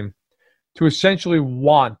this game to essentially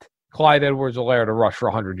want Clyde Edwards-Helaire to rush for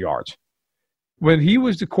 100 yards. When he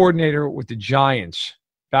was the coordinator with the Giants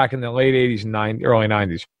back in the late 80s and early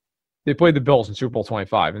 90s, they played the Bills in Super Bowl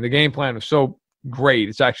 25. And the game plan was so great,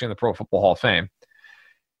 it's actually in the Pro Football Hall of Fame.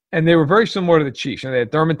 And they were very similar to the Chiefs. And they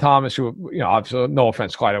had Thurman Thomas, who, obviously, no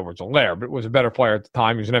offense, Clyde Edwards-Helaire, but was a better player at the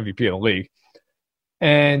time. He was an MVP of the league.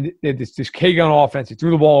 And they had this K-gun offense. He threw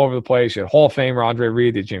the ball over the place. He had Hall of Famer Andre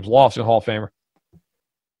Reed. They had James Lofton, Hall of Famer.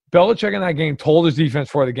 Belichick in that game told his defense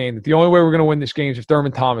before the game that the only way we're going to win this game is if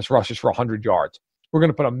Thurman Thomas rushes for 100 yards. We're going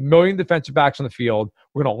to put 1 million defensive backs on the field.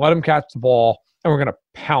 We're going to let them catch the ball, and we're going to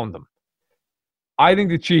pound them. I think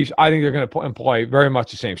the Chiefs, they're going to employ very much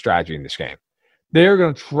the same strategy in this game. They're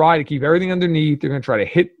going to try to keep everything underneath. They're going to try to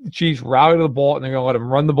hit the Chiefs, rally to the ball, and they're going to let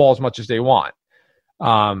them run the ball as much as they want.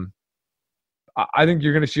 I think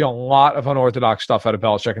you're going to see a lot of unorthodox stuff out of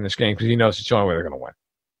Belichick in this game because he knows it's the only way they're going to win,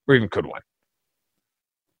 or even could win.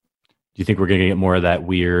 Do you think we're going to get more of that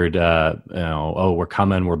weird, we're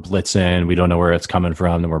coming, we're blitzing, we don't know where it's coming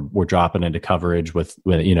from, and we're dropping into coverage with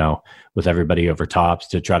everybody over tops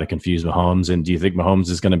to try to confuse Mahomes? And do you think Mahomes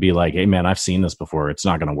is going to be like, hey, man, I've seen this before. It's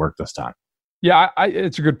not going to work this time? Yeah,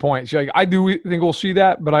 it's a good point. So, I do think we'll see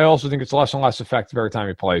that, but I also think it's less and less effective every time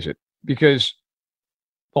he plays it because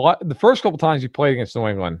the first couple times he played against New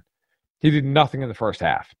England, he did nothing in the first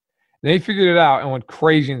half. Then he figured it out and went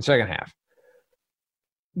crazy in the second half.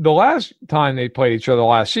 The last time they played each other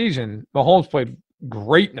last season, Mahomes played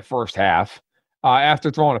great in the first half after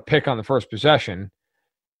throwing a pick on the first possession,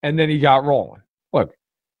 and then he got rolling. Look,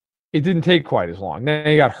 it didn't take quite as long. Then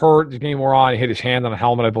he got hurt. The game wore on. He hit his hand on a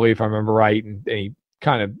helmet, I believe, if I remember right, and he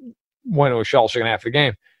kind of went to a shell second half of the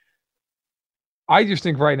game. I just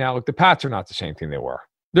think right now, look, the Pats are not the same team they were.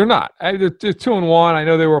 They're not. They're 2-1. I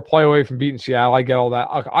know they were a play away from beating Seattle. I get all that.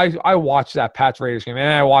 I watched that Pats Raiders game, and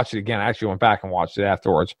I watched it again. I actually went back and watched it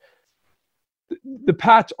afterwards. The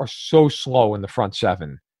Pats are so slow in the front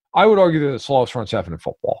seven. I would argue they're the slowest front seven in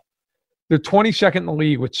football. They're 22nd in the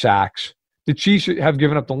league with sacks. The Chiefs have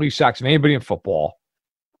given up the least sacks of anybody in football.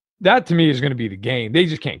 That, to me, is going to be the game. They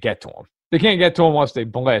just can't get to them. They can't get to them unless they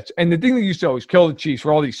blitz. And the thing that used to always kill the Chiefs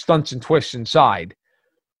were all these stunts and twists inside.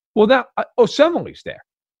 Well, now Osemele's there.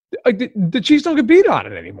 The Chiefs don't get beat on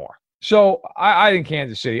it anymore. So I think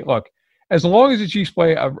Kansas City, look, as long as the Chiefs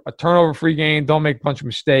play a turnover-free game, don't make a bunch of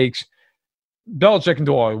mistakes, Belichick can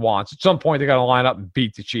do all he wants. At some point, they got to line up and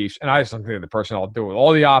beat the Chiefs. And I just don't think the personnel will do it.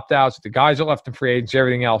 All the opt-outs, the guys that left in free agency,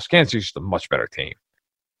 everything else, Kansas City's just a much better team.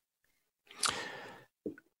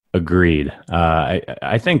 Agreed.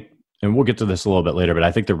 I think, and we'll get to this a little bit later, but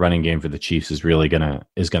I think the running game for the Chiefs is really gonna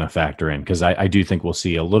factor in, because I do think we'll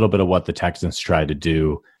see a little bit of what the Texans tried to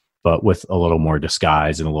do, but with a little more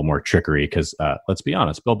disguise and a little more trickery. Because let's be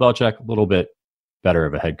honest, Bill Belichick, a little bit better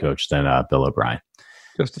of a head coach than Bill O'Brien,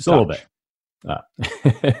 just a little bit.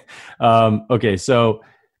 Okay, so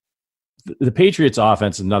the Patriots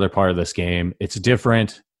offense is another part of this game. It's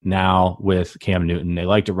different now with Cam Newton. They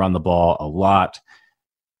like to run the ball a lot.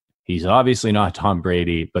 He's obviously not Tom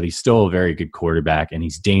Brady, but he's still a very good quarterback, and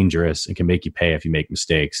he's dangerous and can make you pay if you make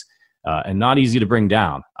mistakes, and not easy to bring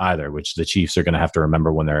down either, which the Chiefs are going to have to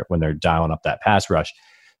remember when they're dialing up that pass rush.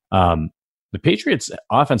 The Patriots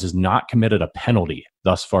offense has not committed a penalty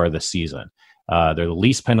thus far this season. They're the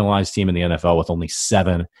least penalized team in the NFL with only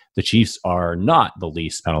 7. The Chiefs are not the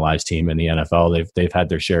least penalized team in the NFL. They've had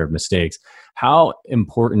their share of mistakes. How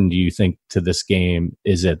important do you think to this game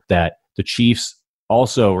is it that the Chiefs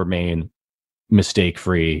also remain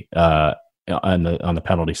mistake-free on the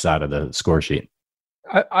penalty side of the score sheet?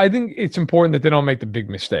 I think it's important that they don't make the big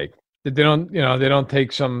mistake. That they don't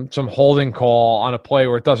take some holding call on a play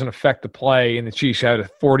where it doesn't affect the play, and the Chiefs had a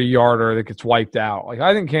 40-yarder that gets wiped out. Like,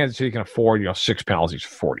 I think Kansas City can afford 6 penalties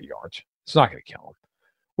for 40 yards. It's not going to kill them.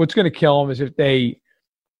 What's going to kill them is if they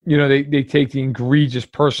take the egregious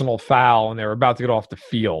personal foul and they're about to get off the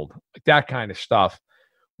field. Like, that kind of stuff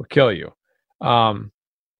will kill you. I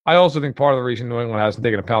also think part of the reason New England hasn't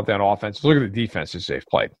taken a penalty on offense is look at the defenses they've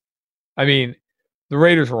played. I mean, the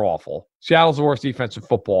Raiders are awful. Seattle's the worst defense in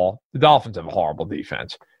football. The Dolphins have a horrible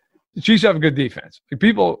defense. The Chiefs have a good defense. Like,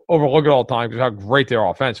 people overlook it all the time because how great they are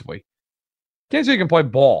offensively. Kansas City can play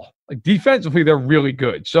ball. Like, defensively, they're really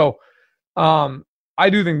good. So I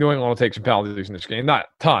do think New England will take some penalties in this game. Not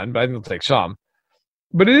a ton, but I think they'll take some.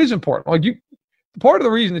 But it is important. Like, part of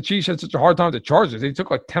the reason the Chiefs had such a hard time with the Chargers, they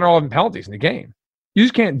took like 10 or 11 penalties in the game. You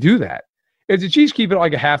just can't do that. If the Chiefs keep it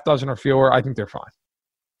like a half dozen or fewer, I think they're fine.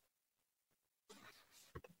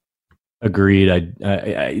 Agreed.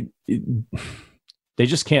 They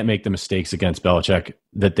just can't make the mistakes against Belichick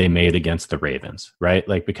that they made against the Ravens, right?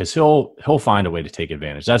 Like, because he'll find a way to take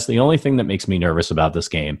advantage. That's the only thing that makes me nervous about this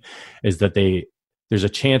game, is that there's a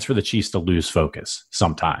chance for the Chiefs to lose focus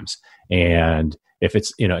sometimes. And if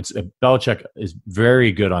Belichick is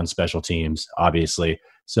very good on special teams, obviously.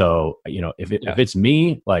 So, if it's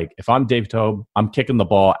me, like if I'm Dave Toub, I'm kicking the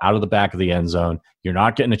ball out of the back of the end zone. You're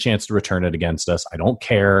not getting a chance to return it against us. I don't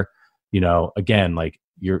care. Again, like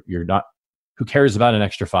you're not, who cares about an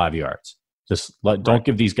extra 5 yards? Don't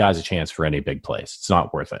give these guys a chance for any big plays. It's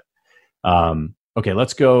not worth it. Okay,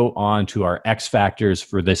 let's go on to our X factors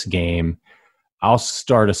for this game. I'll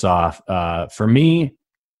start us off. For me,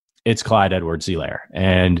 it's Clyde Edwards-Helaire.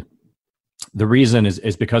 And the reason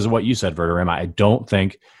is because of what you said, Verderame. I don't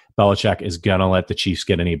think Belichick is going to let the Chiefs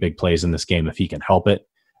get any big plays in this game if he can help it.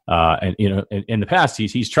 And in the past,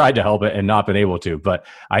 he's tried to help it and not been able to. But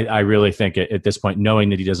I really think at this point, knowing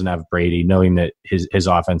that he doesn't have Brady, knowing that his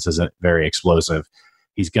offense isn't very explosive,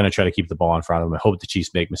 he's going to try to keep the ball in front of him. I hope the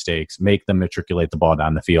Chiefs make mistakes, make them matriculate the ball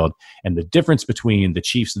down the field. And the difference between the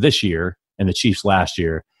Chiefs this year and the Chiefs last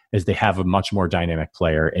year is they have a much more dynamic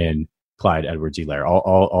player in Clyde Edwards-Helaire.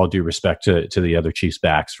 All due respect to the other Chiefs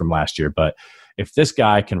backs from last year. But if this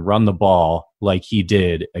guy can run the ball like he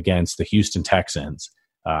did against the Houston Texans,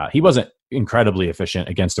 he wasn't incredibly efficient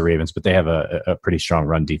against the Ravens, but they have a pretty strong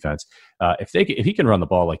run defense. If he can run the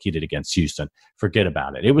ball like he did against Houston, forget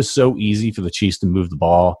about it. It was so easy for the Chiefs to move the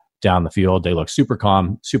ball down the field. They look super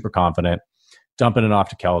calm, super confident, dumping it off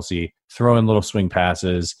to Kelsey, throwing little swing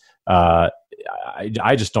passes.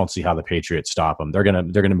 I just don't see how the Patriots stop them. They're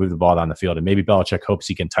gonna move the ball down the field, and maybe Belichick hopes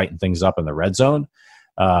he can tighten things up in the red zone,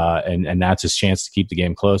 and that's his chance to keep the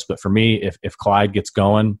game close. But for me, if Clyde gets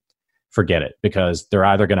going, forget it, because they're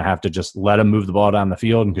either going to have to just let him move the ball down the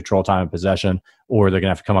field and control time of possession, or they're going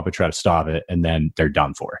to have to come up and try to stop it, and then they're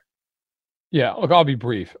done for. Yeah, look, I'll be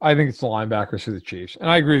brief. I think it's the linebackers for the Chiefs. And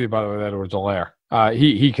I agree with you, by the way, that Edwards-Helaire.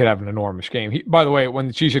 He could have an enormous game. By the way, when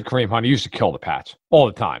the Chiefs had Kareem Hunt, he used to kill the Pats all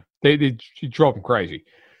the time. He drove them crazy.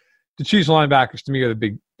 The Chiefs linebackers, to me, are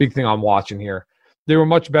the big thing I'm watching here. They were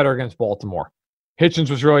much better against Baltimore. Hitchens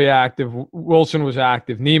was really active. Wilson was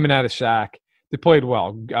active. Neiman had a sack. They played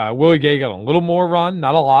well. Willie Gay got a little more run,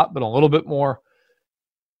 not a lot, but a little bit more.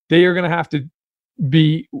 They are going to have to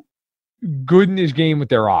be good in this game with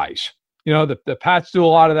their eyes. You know, the Pats do a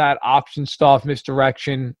lot of that option stuff,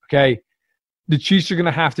 misdirection. Okay. The Chiefs are going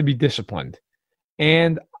to have to be disciplined.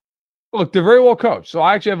 And look, they're very well coached. So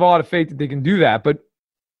I actually have a lot of faith that they can do that. But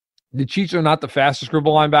the Chiefs are not the fastest group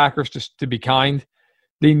of linebackers, just to be kind.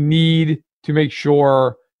 They need to make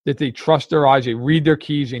sure that they trust their eyes, they read their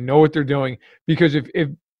keys, they know what they're doing. Because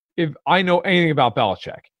if I know anything about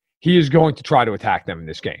Belichick, he is going to try to attack them in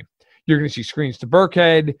this game. You're going to see screens to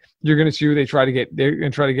Burkhead. You're going to see who they try to get. They're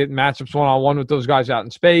going to try to get matchups one-on-one with those guys out in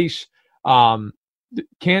space.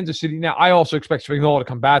 Kansas City. Now, I also expect Spagnuolo to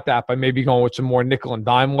combat that by maybe going with some more nickel and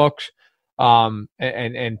dime looks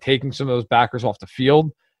and taking some of those backers off the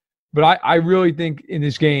field. But I really think in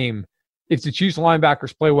this game, if the Chiefs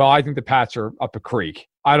linebackers play well, I think the Pats are up a creek.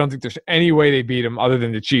 I don't think there's any way they beat them other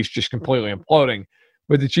than the Chiefs just completely imploding.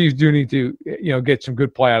 But the Chiefs do need to, get some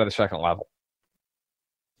good play out of the second level.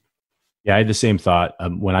 Yeah, I had the same thought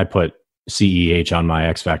when I put CEH on my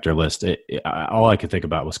X Factor list. All I could think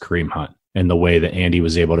about was Kareem Hunt and the way that Andy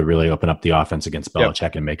was able to really open up the offense against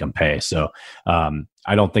Belichick and make him pay. So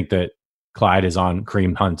I don't think that Clyde is on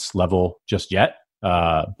Kareem Hunt's level just yet,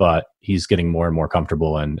 but he's getting more and more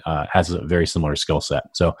comfortable and has a very similar skill set.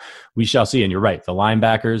 So we shall see. And you're right, the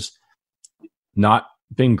linebackers not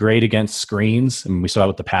been great against screens. I mean, we saw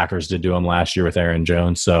what the Packers did to them last year with Aaron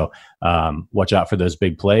Jones. So watch out for those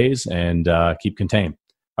big plays and keep contained.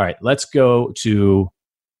 All right, let's go to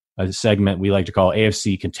a segment we like to call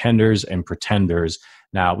AFC Contenders and Pretenders.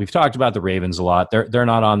 Now, we've talked about the Ravens a lot. They're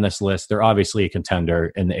not on this list. They're obviously a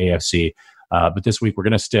contender in the AFC. But this week, we're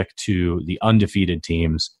going to stick to the undefeated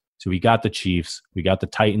teams. So we got the Chiefs, we got the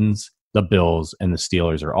Titans, the Bills, and the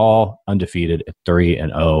Steelers are all undefeated at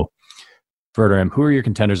 3-0. Verderame, who are your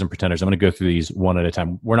contenders and pretenders? I'm going to go through these one at a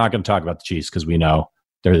time. We're not going to talk about the Chiefs because we know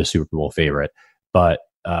they're the Super Bowl favorite. But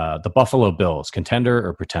the Buffalo Bills, contender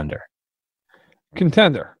or pretender?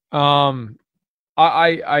 Contender.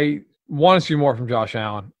 I want to see more from Josh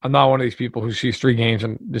Allen. I'm not one of these people who sees 3 games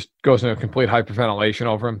and just goes into a complete hyperventilation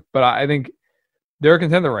over him. But I think they're a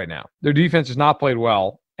contender right now. Their defense has not played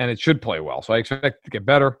well, and it should play well. So I expect it to get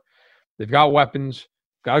better. They've got weapons,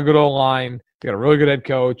 got a good O-line, they got a really good head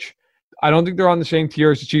coach. I don't think they're on the same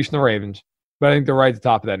tier as the Chiefs and the Ravens, but I think they're right at the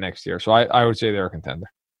top of that next tier. So I would say they're a contender.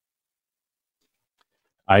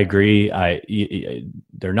 I agree.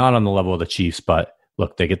 They're not on the level of the Chiefs, but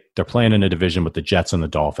look, they're playing in a division with the Jets and the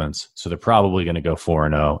Dolphins, so they're probably going to go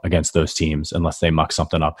 4-0 against those teams unless they muck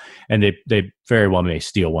something up, and they very well may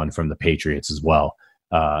steal one from the Patriots as well.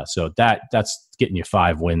 So that's getting you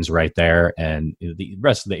 5 wins right there, and the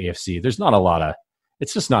rest of the AFC, there's not a lot of.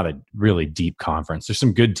 It's just not a really deep conference. There's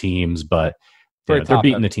some good teams, but they're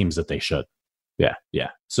beating the teams that they should. Yeah.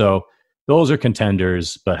 So those are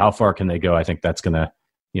contenders, but how far can they go? I think that's going to,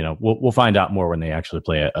 we'll find out more when they actually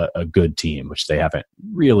play a good team, which they haven't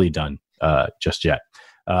really done just yet.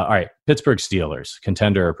 All right, Pittsburgh Steelers,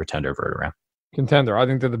 contender or pretender, Verderame? Contender. I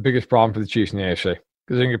think they're the biggest problem for the Chiefs in the AFC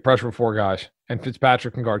because they can get pressure with 4 guys, and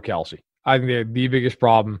Fitzpatrick can guard Kelsey. I think they're the biggest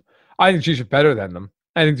problem. I think the Chiefs are better than them.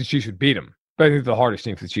 I think the Chiefs would beat them. But I think they're the hardest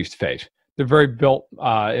team for the Chiefs to face. They're very built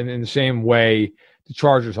in the same way the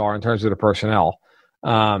Chargers are in terms of their personnel. They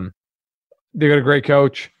got a great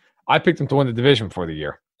coach. I picked them to win the division for the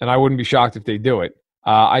year, and I wouldn't be shocked if they do it.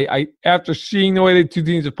 I after seeing the way the 2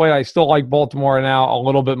 teams have played, I still like Baltimore now a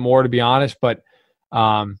little bit more, to be honest. But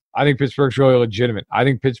I think Pittsburgh's really legitimate. I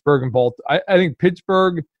think Pittsburgh and I think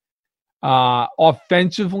Pittsburgh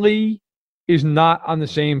offensively is not on the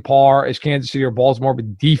same par as Kansas City or Baltimore,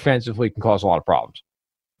 but defensively can cause a lot of problems.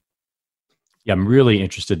 Yeah, I'm really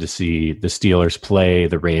interested to see the Steelers play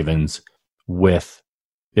the Ravens with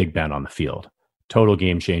Big Ben on the field. Total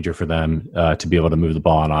game changer for them to be able to move the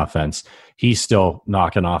ball on offense. He's still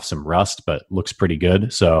knocking off some rust, but looks pretty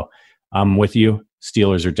good. So I'm with you.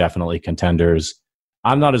 Steelers are definitely contenders.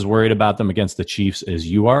 I'm not as worried about them against the Chiefs as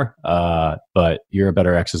you are, but you're a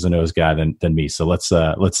better X's and O's guy than me. So let's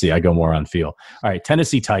see. I go more on feel. All right,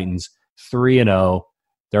 Tennessee Titans 3-0.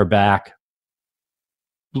 They're back,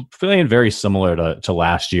 feeling very similar to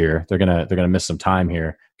last year. They're gonna miss some time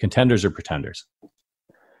here. Contenders or pretenders?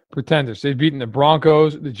 Pretenders. They've beaten the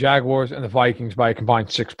Broncos, the Jaguars, and the Vikings by a combined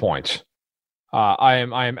 6 points. I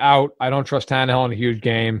am out. I don't trust Tannehill in a huge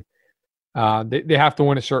game. They have to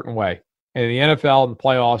win a certain way. And in the NFL and the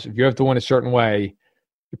playoffs, if you have to win a certain way,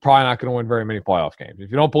 you're probably not going to win very many playoff games. If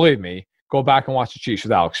you don't believe me, go back and watch the Chiefs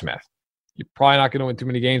with Alex Smith. You're probably not going to win too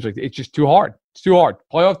many games. It's just too hard. It's too hard.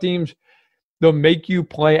 Playoff teams, they'll make you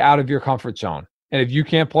play out of your comfort zone. And if you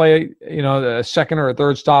can't play, a second or a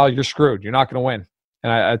third style, you're screwed. You're not going to win.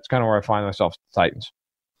 And that's kind of where I find myself, the Titans.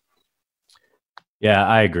 Yeah,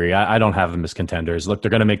 I agree. I don't have them as contenders. Look,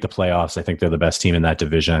 they're going to make the playoffs. I think they're the best team in that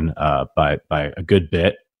division by a good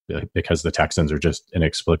bit, because the Texans are just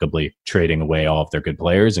inexplicably trading away all of their good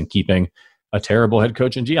players and keeping a terrible head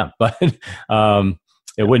coach and GM. But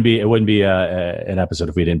it wouldn't be an episode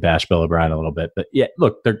if we didn't bash Bill O'Brien a little bit. But yeah,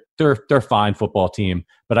 look, they're a fine football team,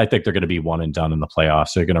 but I think they're going to be one and done in the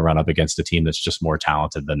playoffs. They're going to run up against a team that's just more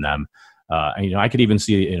talented than them. I could even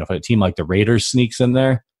see, if a team like the Raiders sneaks in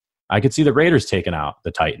there, I could see the Raiders taking out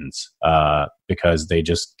the Titans because they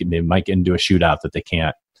might get into a shootout that they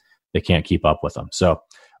can't keep up with them. So,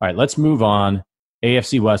 all right, let's move on.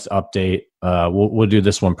 AFC West update. We'll do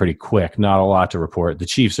this one pretty quick. Not a lot to report. The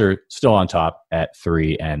Chiefs are still on top at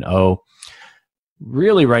 3-0.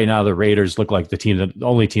 Really, right now, the Raiders look like the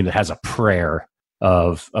only team that has a prayer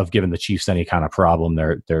of giving the Chiefs any kind of problem.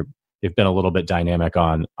 They've been a little bit dynamic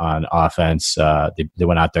on offense. They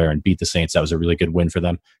went out there and beat the Saints. That was a really good win for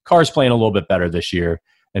them. Carr's playing a little bit better this year,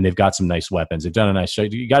 and they've got some nice weapons. They've done a nice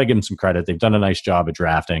job. You got to give them some credit. They've done a nice job of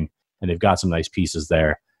drafting, and they've got some nice pieces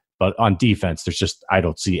there. But on defense, I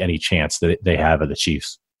don't see any chance that they have of the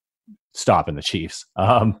Chiefs stopping the Chiefs.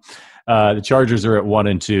 The Chargers are at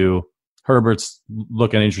 1-2. Herbert's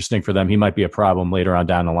looking interesting for them. He might be a problem later on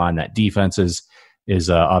down the line. That defense is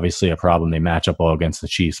obviously a problem. They match up well against the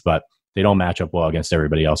Chiefs, but they don't match up well against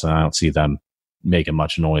everybody else, and I don't see them making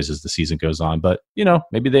much noise as the season goes on. But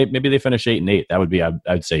maybe they finish 8-8. That would be,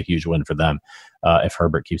 I'd say, a huge win for them if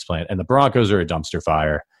Herbert keeps playing. And the Broncos are a dumpster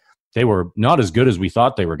fire. They were not as good as we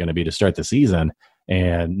thought they were going to be to start the season,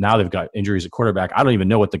 and now they've got injuries at quarterback. I don't even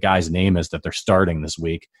know what the guy's name is that they're starting this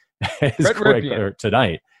week. Or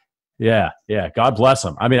tonight. Yeah. God bless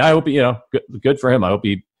him. I mean, I hope good for him. I hope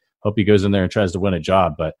he goes in there and tries to win a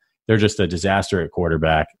job, but they're just a disaster at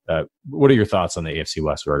quarterback. What are your thoughts on the AFC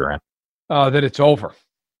West, Verderam? That it's over.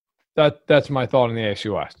 That's my thought on the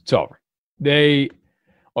AFC West. It's over.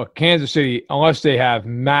 Kansas City, unless they have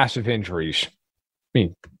massive injuries, I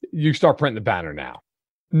mean, you start printing the banner now.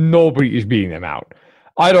 Nobody is beating them out.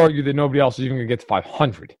 I'd argue that nobody else is even going to get to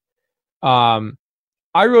 500.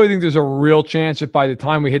 I really think there's a real chance that by the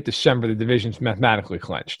time we hit December, the division's mathematically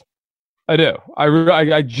clinched. I do.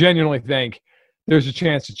 I genuinely think there's a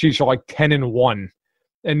chance the Chiefs are like 10-1,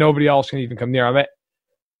 and nobody else can even come near. I mean,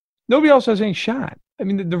 nobody else has any shot. I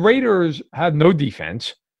mean, the Raiders have no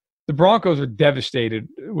defense. The Broncos are devastated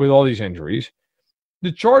with all these injuries.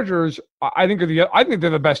 The Chargers, I think they're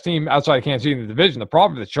the best team outside of Kansas City in the division. The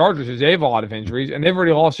problem with the Chargers is they have a lot of injuries, and they've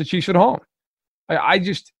already lost the Chiefs at home.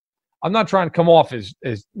 I'm not trying to come off as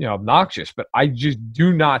obnoxious, but I just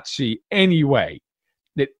do not see any way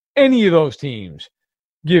that any of those teams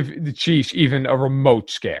give the Chiefs even a remote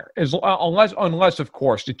scare. Unless of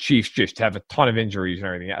course the Chiefs just have a ton of injuries and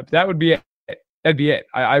everything. That would be it. That'd be it.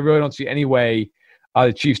 I really don't see any way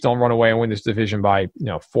the Chiefs don't run away and win this division by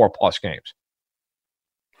 4+ games.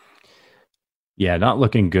 Yeah, not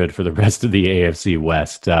looking good for the rest of the AFC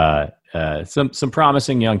West. Some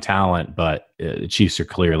promising young talent, but the Chiefs are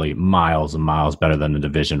clearly miles and miles better than the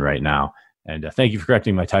division right now. And thank you for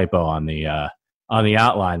correcting my typo on the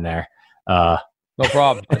outline there. No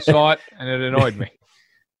problem. I saw it and it annoyed me.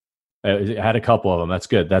 I had a couple of them. That's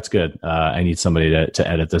good. I need somebody to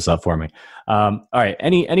edit this up for me. All right.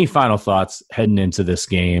 Any final thoughts heading into this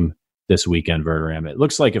game this weekend, Verderam? It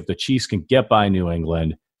looks like if the Chiefs can get by New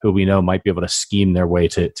England, who we know might be able to scheme their way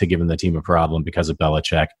to giving the team a problem because of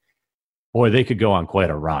Belichick, boy, they could go on quite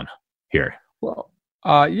a run here. Well,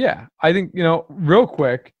 yeah. I think, real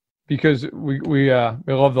quick, because we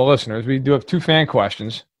love the listeners, we do have 2 fan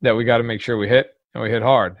questions that we got to make sure we hit, and we hit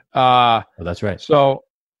hard. That's right. So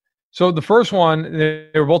the first one, they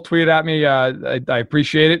were both tweeted at me. I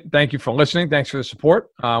appreciate it. Thank you for listening. Thanks for the support.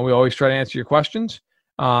 We always try to answer your questions.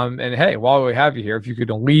 And hey, while we have you here, if you could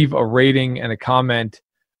leave a rating and a comment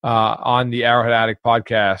on the Arrowhead Addict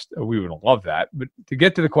podcast, we would love that. But to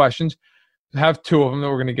get to the questions, I have 2 of them that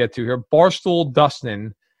we're going to get to here. Barstool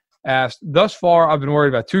Dustin asked, thus far, I've been worried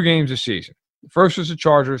about 2 games this season. The first was the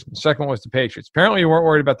Chargers, and the second was the Patriots. Apparently, you weren't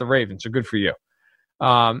worried about the Ravens, so good for you.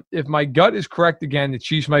 If my gut is correct again, the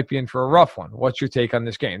Chiefs might be in for a rough one. What's your take on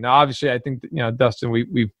this game? Now, obviously, I think that, Dustin,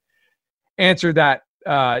 we've answered that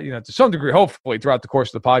to some degree, hopefully, throughout the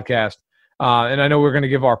course of the podcast. And I know we're going to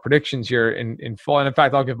give our predictions here in full. And in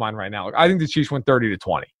fact, I'll give mine right now. I think the Chiefs win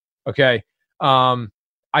 30-20. Okay.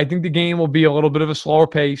 I think the game will be a little bit of a slower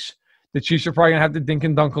pace. The Chiefs are probably going to have to dink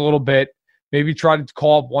and dunk a little bit, maybe try to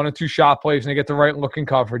call up 1 or 2 shot plays and they get the right look and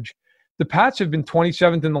coverage. The Pats have been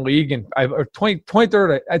 27th in the league and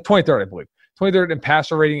 23rd, I believe, 23rd in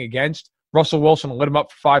passer rating against. Russell Wilson lit him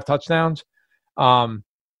up for 5 touchdowns.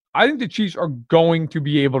 I think the Chiefs are going to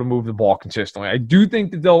be able to move the ball consistently. I do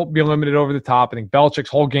think that they'll be limited over the top. I think Belichick's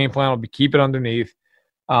whole game plan will be keep it underneath.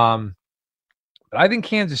 But I think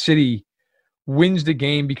Kansas City wins the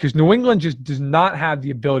game because New England just does not have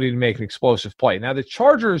the ability to make an explosive play. Now, the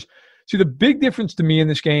Chargers, see, the big difference to me in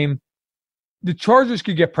this game, the Chargers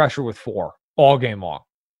could get pressure with 4 all game long.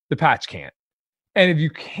 The Pats can't. And if you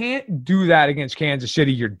can't do that against Kansas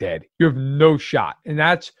City, you're dead. You have no shot. And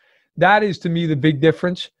that is, to me, the big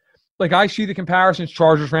difference. Like, I see the comparisons.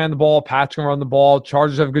 Chargers ran the ball. Pats can run the ball.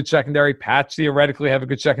 Chargers have a good secondary. Pats theoretically have a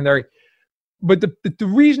good secondary. But the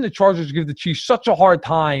reason the Chargers give the Chiefs such a hard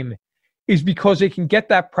time is because they can get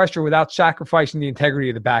that pressure without sacrificing the integrity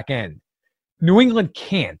of the back end. New England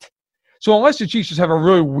can't. So unless the Chiefs just have a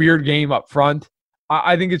really weird game up front,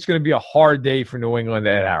 I think it's going to be a hard day for New England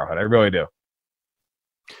at Arrowhead. I really do.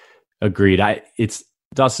 Agreed.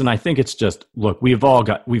 Dustin, I think it's just, look, we've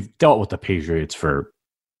dealt with the Patriots for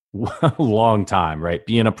a long time, right?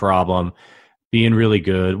 Being a problem, being really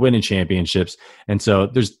good, winning championships. And so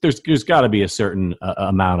there's got to be a certain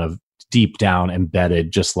amount of deep down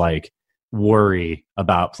embedded, just like worry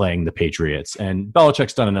about playing the Patriots. And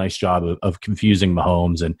Belichick's done a nice job of confusing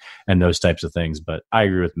Mahomes and those types of things. But I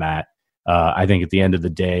agree with Matt. I think at the end of the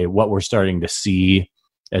day, what we're starting to see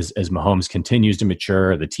as Mahomes continues to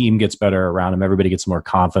mature, the team gets better around him, everybody gets more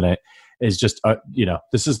confident, is just,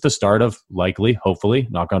 this is the start of likely, hopefully,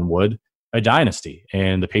 knock on wood, a dynasty.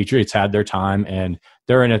 And the Patriots had their time, and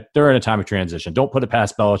they're in a time of transition. Don't put it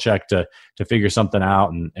past Belichick to figure something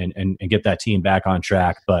out and get that team back on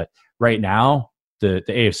track. But right now, the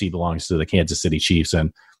AFC belongs to the Kansas City Chiefs,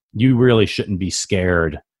 and you really shouldn't be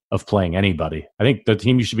scared of playing anybody. I think the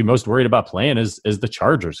team you should be most worried about playing is the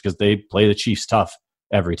Chargers, because they play the Chiefs tough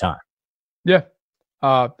every time. Yeah,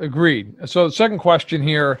 agreed. So the second question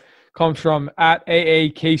here comes from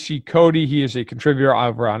 @AAKC Cody. He is a contributor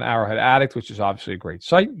over on Arrowhead Addict, which is obviously a great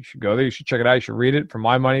site. You should go there. You should check it out. You should read it. For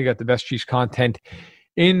my money, you got the best Chiefs content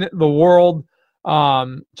in the world.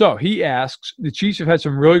 So he asks, the Chiefs have had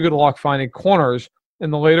some really good luck finding corners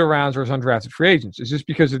in the later rounds or as undrafted free agents. Is this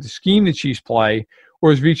because of the scheme the Chiefs play,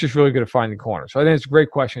 or is Veach just really good at finding corners? So I think it's a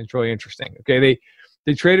great question. It's really interesting. Okay,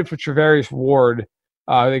 they traded for Travarius Ward.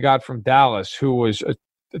 They got from Dallas, who was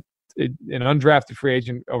an undrafted free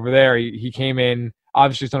agent over there. He came in,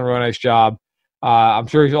 obviously he's done a really nice job. I'm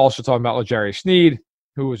sure he's also talking about L'Jarius Sneed,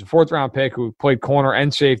 who was a 4th-round pick, who played corner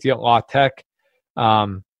and safety at La Tech.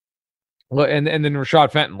 And then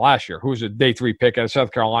Rashad Fenton last year, who was a day 3 pick out of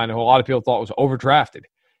South Carolina, who a lot of people thought was overdrafted.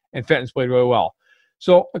 And Fenton's played really well.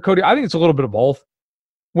 So, Cody, I think it's a little bit of both.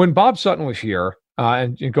 When Bob Sutton was here,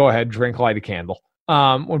 and go ahead, drink, light a candle.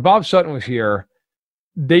 When Bob Sutton was here,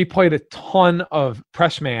 they played a ton of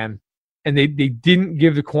press man, and they didn't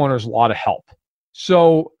give the corners a lot of help.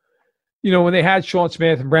 So, when they had Sean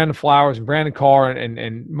Smith and Brandon Flowers and Brandon Carr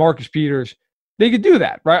and Marcus Peters, they could do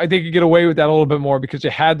that, right? They could get away with that a little bit more because they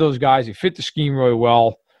had those guys. They fit the scheme really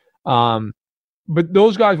well. But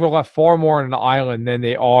those guys were left far more on an island than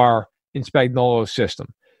they are in Spagnuolo's system.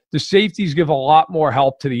 The safeties give a lot more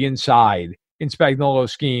help to the inside in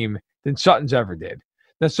Spagnuolo's scheme than Sutton's ever did.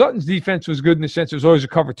 Now, Sutton's defense was good in the sense it was always a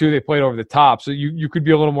cover 2. They played over the top, so you could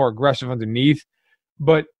be a little more aggressive underneath.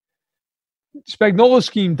 But Spagnuolo's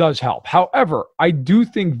scheme does help. However, I do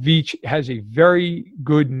think Veach has a very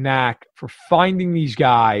good knack for finding these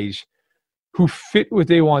guys who fit what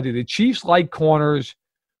they want to do. The Chiefs like corners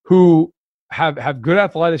who have good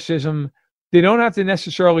athleticism. They don't have to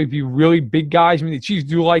necessarily be really big guys. I mean, the Chiefs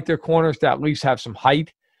do like their corners to at least have some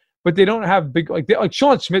height. But they don't have big, like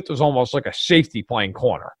Sean Smith was almost like a safety playing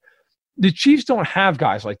corner. The Chiefs don't have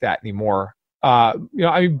guys like that anymore.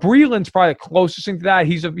 Breeland's probably the closest thing to that.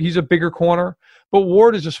 He's a bigger corner, but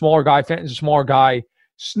Ward is a smaller guy. Fenton's a smaller guy.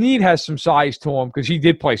 Sneed has some size to him because he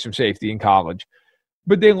did play some safety in college.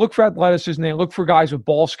 But they look for athleticism. They look for guys with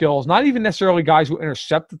ball skills, not even necessarily guys who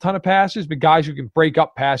intercept a ton of passes, but guys who can break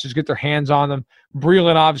up passes, get their hands on them.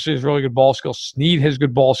 Breeland obviously has really good ball skills. Sneed has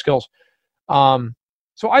good ball skills.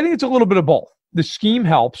 So I think it's a little bit of both. The scheme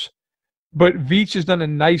helps, but Veach has done a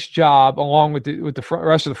nice job, along with the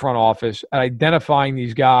rest of the front office, at identifying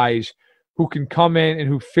these guys who can come in and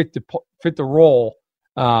who fit the role.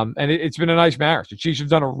 And it's been a nice marriage. The Chiefs have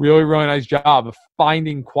done a really, really nice job of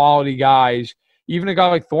finding quality guys. Even a guy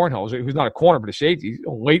like Thornhill, who's not a corner but a safety,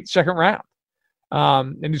 late 2nd round.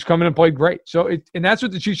 And he's come in and played great. So and that's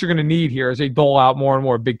what the Chiefs are going to need here as they dole out more and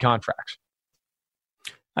more big contracts.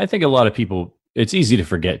 I think a lot of people, it's easy to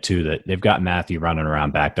forget too that they've got Matthew running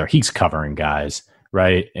around back there. He's covering guys,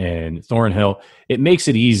 right? And Thornhill, it makes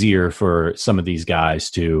it easier for some of these guys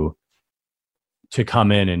to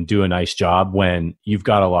come in and do a nice job when you've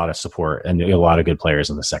got a lot of support and a lot of good players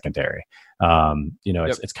in the secondary.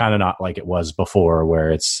 It's kind of not like it was before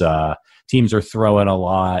where it's teams are throwing a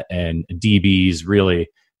lot and DBs really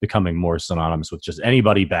becoming more synonymous with just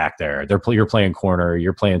anybody back there. You're playing corner,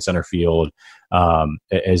 you're playing center field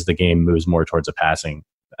as the game moves more towards a passing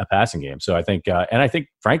game. So I think,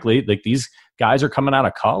 frankly, like these guys are coming out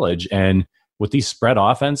of college, and with these spread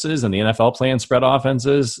offenses and the NFL playing spread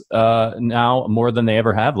offenses now more than they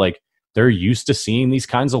ever have, like they're used to seeing these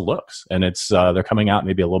kinds of looks, and it's they're coming out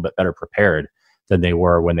maybe a little bit better prepared than they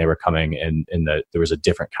were when they were coming in there was a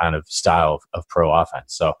different kind of style of pro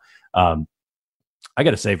offense. So I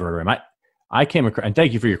got to say, Verderam, I came across, and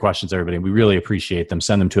thank you for your questions, everybody. We really appreciate them.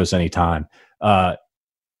 Send them to us anytime. I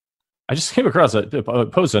just came across a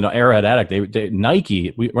post on Arrowhead Addict.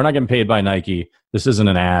 Nike, we're not getting paid by Nike. This isn't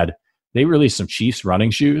an ad. They released some Chiefs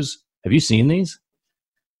running shoes. Have you seen these?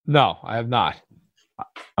 No, I have not.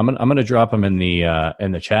 I'm gonna drop them in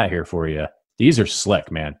the chat here for you. These are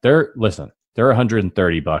slick, man. They're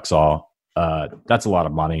 $130 all. That's a lot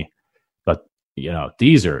of money, but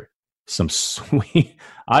these are some sweet.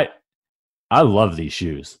 I love these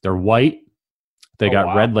shoes. They're white. They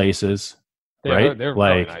got red laces. Right? They're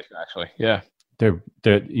really nice, actually. Yeah. They're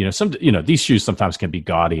these shoes sometimes can be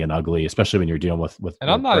gaudy and ugly, especially when you're dealing with. And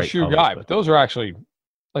I'm not a shoe guy, but those are actually,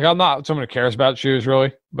 like, I'm not someone who cares about shoes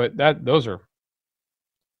really, but those are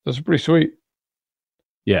pretty sweet.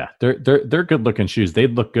 Yeah, they're good looking shoes.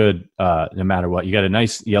 They'd look good no matter what. You got a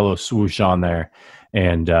nice yellow swoosh on there,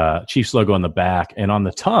 and Chiefs logo on the back, and on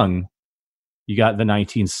the tongue, you got the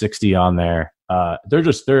 1960 on there.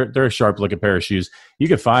 They're a sharp looking pair of shoes. You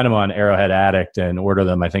can find them on Arrowhead Addict and order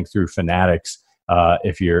them, I think, through Fanatics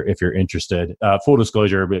if you're interested. Full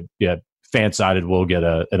disclosure, Fansided will get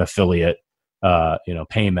an affiliate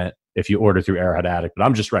payment if you order through Arrowhead Addict, but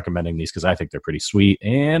I'm just recommending these because I think they're pretty sweet,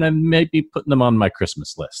 and I may be putting them on my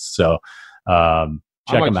Christmas list. So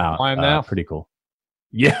check them out. Buy them now. Pretty cool.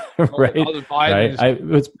 Yeah, right. I'll just buy it.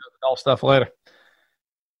 Right. All stuff later.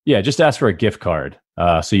 Yeah, just ask for a gift card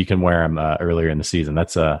so you can wear them earlier in the season.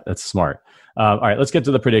 That's smart. All right, let's get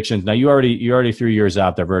to the predictions. Now, you already threw yours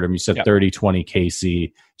out there, Verderam. You said 30-20 KC. Do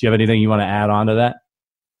you have anything you want to add on to that?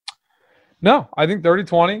 No, I think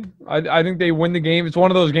 30-20. I think they win the game. It's one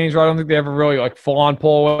of those games where I don't think they ever really full-on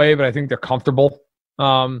pull away, but I think they're comfortable.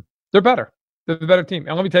 They're better. They're the better team.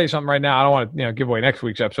 And let me tell you something right now. I don't want to give away next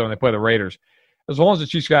week's episode when they play the Raiders. As long as the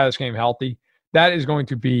Chiefs got this game healthy, that is going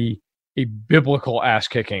to be a biblical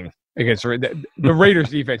ass-kicking against the Raiders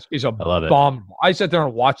defense is abominable. I sat there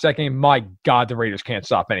and watched that game. My God, the Raiders can't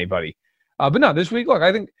stop anybody. But no, this week, look,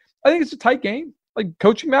 I think it's a tight game. Like,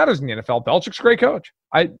 coaching matters in the NFL. Belichick's a great coach.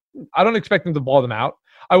 I don't expect them to blow them out.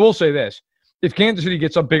 I will say this. If Kansas City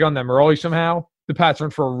gets up big on them early somehow, the Pats are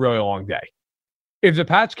in for a really long day. If the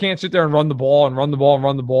Pats can't sit there and run the ball,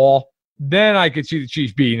 then I could see the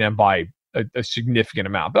Chiefs beating them by a significant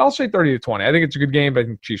amount. But I'll say 30-20. I think it's a good game, but I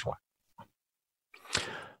think the Chiefs win.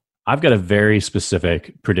 I've got a very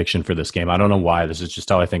specific prediction for this game. I don't know why. This is just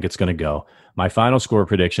how I think it's going to go. My final score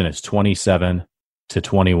prediction is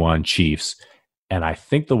 27-21 Chiefs. And I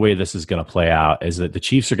think the way this is going to play out is that the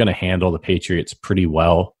Chiefs are going to handle the Patriots pretty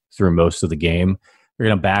well through most of the game. They're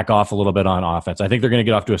going to back off a little bit on offense. I think they're going to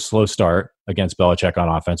get off to a slow start against Belichick on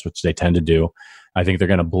offense, which they tend to do. I think they're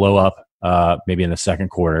going to blow up maybe in the second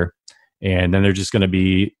quarter. And then they're just going to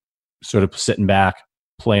be sort of sitting back,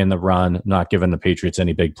 playing the run, not giving the Patriots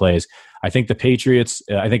any big plays. I think the Patriots,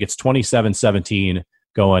 I think it's 27-17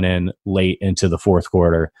 going in late into the fourth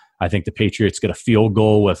quarter. I think the Patriots get a field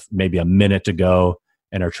goal with maybe a minute to go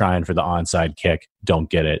and are trying for the onside kick.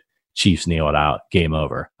 Don't get it. Chiefs kneel it out. Game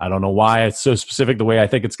over. I don't know why it's so specific the way I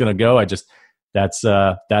think it's going to go. That's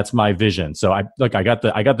my vision. So I got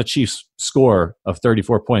the Chiefs score of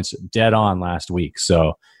 34 points dead on last week.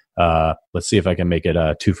 So let's see if I can make it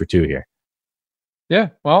 2 for 2 here. Yeah.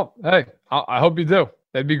 Well, hey, I hope you do.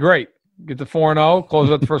 That'd be great. Get to 4-0,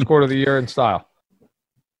 close out the first quarter of the year in style.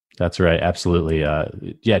 That's right. Absolutely.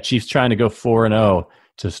 Chiefs trying to go 4-0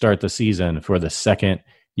 to start the season for the second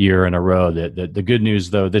year in a row. The good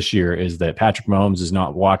news, though, this year is that Patrick Mahomes is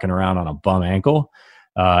not walking around on a bum ankle,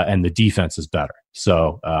 and the defense is better.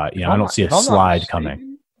 So, I don't see a slide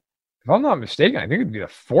coming. If I'm not mistaken, I think it'd be the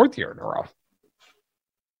fourth year in a row.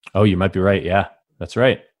 Oh, you might be right. Yeah, that's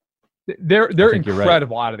right. They're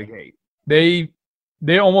incredible out of the gate. They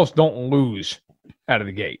almost don't lose out of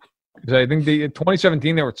the gate. Because I think in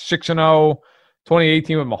 2017 they were 6-0.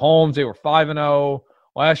 2018 with Mahomes, they were 5-0.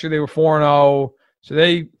 Last year they were 4-0. So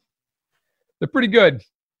they're pretty good.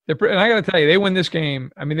 And I got to tell you, they win this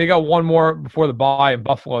game. I mean, they got one more before the bye in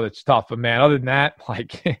Buffalo. That's tough. But man, other than that,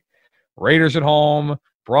 like Raiders at home,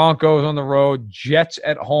 Broncos on the road, Jets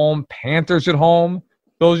at home, Panthers at home.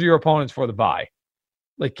 Those are your opponents for the bye.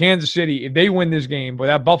 Like Kansas City, if they win this game, but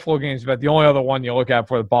that Buffalo game is about the only other one you look at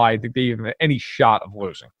for the bye. I think they even have any shot of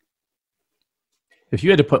losing. If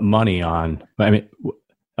you had to put money on, I mean,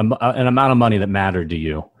 an amount of money that mattered to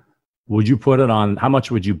you, would you put it on? How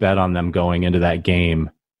much would you bet on them going into that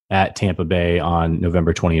game at Tampa Bay on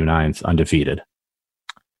November 29th, undefeated?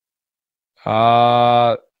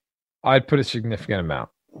 I'd put a significant amount.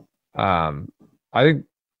 I think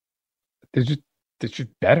they're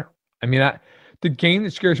just better. I mean, the game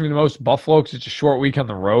that scares me the most, Buffalo, because it's a short week on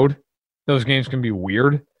the road. Those games can be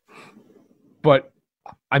weird. But,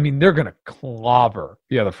 I mean, they're going to clobber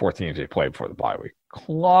the other 4 teams they played before the bye week.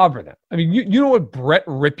 Clobber them. I mean, you know what Brett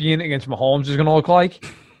Ripien against Mahomes is going to look like?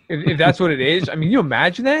 If that's what it is. I mean, you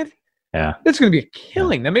imagine that? Yeah. That's going to be a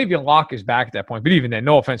killing. Now, maybe a Lock is back at that point. But even then,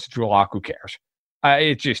 no offense to Drew Lock, who cares?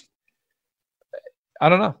 It's just, I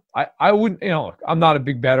don't know. I wouldn't, look, I'm not a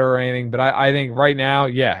big bettor or anything, but I think right now,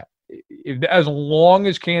 yeah, as long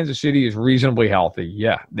as Kansas City is reasonably healthy,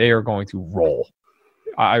 yeah, they are going to roll.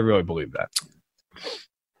 I really believe that.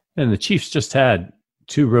 And the Chiefs just had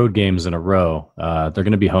 2 road games in a row. They're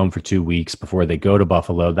going to be home for 2 weeks before they go to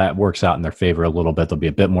Buffalo. That works out in their favor a little bit. They'll be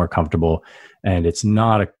a bit more comfortable, and it's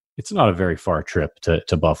not a very far trip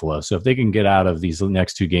to Buffalo. So if they can get out of these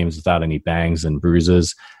next 2 games without any bangs and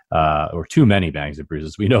bruises, or too many bangs and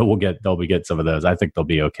bruises, we know they'll get some of those. I think they'll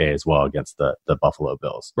be okay as well against the Buffalo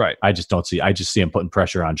Bills. Right. I just see him putting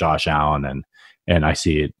pressure on Josh Allen, and I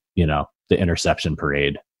see it, the interception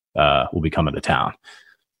parade will be coming to town.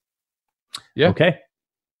 Yeah. Okay.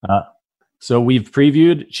 So we've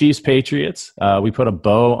previewed Chiefs Patriots. We put a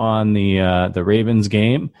bow on the Ravens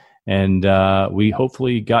game, and we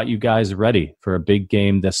hopefully got you guys ready for a big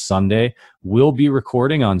game this Sunday. We'll be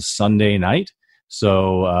recording on Sunday night.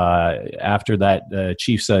 So after that,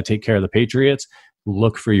 Chiefs take care of the Patriots.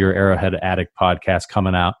 Look for your Arrowhead Addict podcast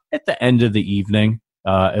coming out at the end of the evening.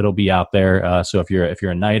 It'll be out there. So if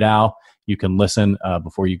you're a night owl, you can listen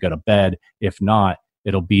before you go to bed. If not,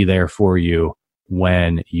 it'll be there for you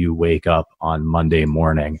when you wake up on Monday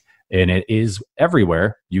morning. And it is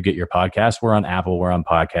everywhere you get your podcast. We're on Apple, we're on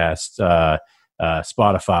podcasts,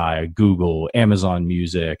 Spotify, Google, Amazon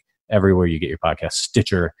Music, everywhere you get your podcast,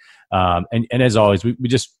 Stitcher. And as always, we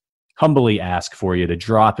just humbly ask for you to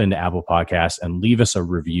drop into Apple Podcasts and leave us a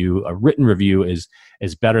review. A written review is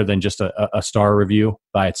better than just a star review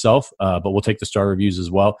by itself, but we'll take the star reviews as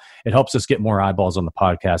well. It helps us get more eyeballs on the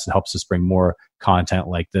podcast. It helps us bring more content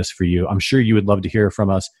like this for you. I'm sure you would love to hear from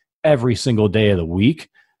us every single day of the week.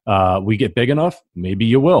 We get big enough, maybe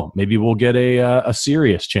you will. Maybe we'll get a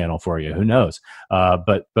serious channel for you. Who knows?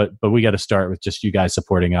 But we got to start with just you guys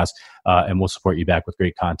supporting us, and we'll support you back with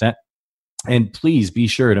great content. And please be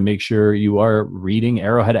sure to make sure you are reading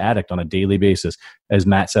Arrowhead Addict on a daily basis. As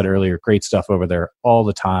Matt said earlier, great stuff over there all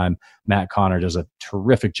the time. Matt Connor does a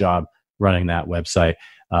terrific job running that website.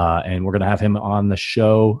 And we're going to have him on the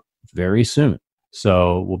show very soon.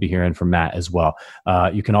 So we'll be hearing from Matt as well.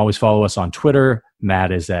 You can always follow us on Twitter.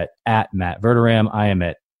 Matt is at Matt Verderam. I am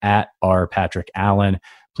at @RPatrickAllen.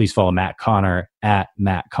 Please follow Matt Connor at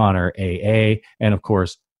Matt Connor AA. And of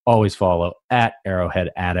course, always follow at Arrowhead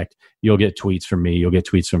Addict. You'll get tweets from me. You'll get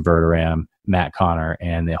tweets from Verderam, Matt Connor,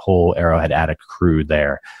 and the whole Arrowhead Addict crew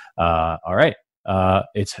there. All right.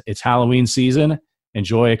 It's Halloween season.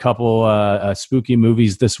 Enjoy a couple spooky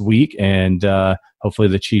movies this week, and hopefully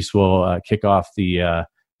the Chiefs will kick off the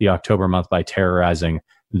October month by terrorizing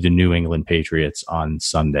the New England Patriots on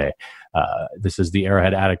Sunday. This is the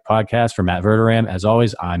Arrowhead Addict podcast for Matt Verderam. As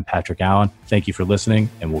always, I'm Patrick Allen. Thank you for listening,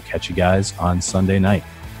 and we'll catch you guys on Sunday night.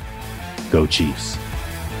 Go Chiefs.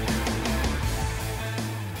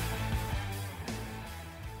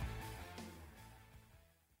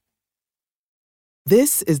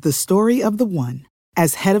 This is the story of the one.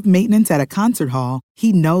 As head of maintenance at a concert hall,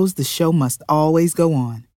 he knows the show must always go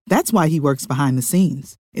on. That's why he works behind the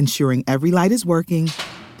scenes, ensuring every light is working,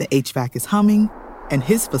 the HVAC is humming, and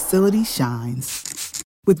his facility shines.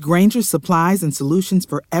 With Grainger's supplies and solutions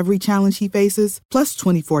for every challenge he faces, plus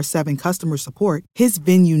 24/7 customer support, his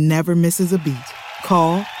venue never misses a beat.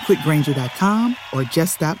 Call quickgrainger.com or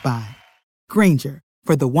just stop by. Grainger,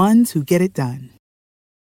 for the ones who get it done.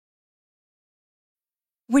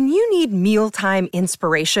 When you need mealtime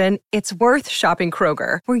inspiration, it's worth shopping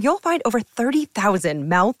Kroger, where you'll find over 30,000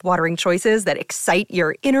 mouth-watering choices that excite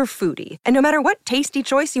your inner foodie. And no matter what tasty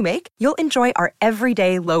choice you make, you'll enjoy our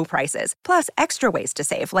everyday low prices, plus extra ways to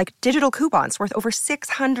save, like digital coupons worth over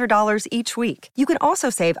 $600 each week. You can also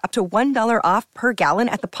save up to $1 off per gallon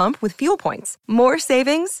at the pump with fuel points. More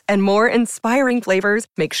savings and more inspiring flavors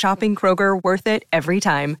make shopping Kroger worth it every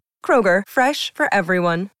time. Kroger, fresh for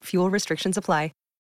everyone. Fuel restrictions apply.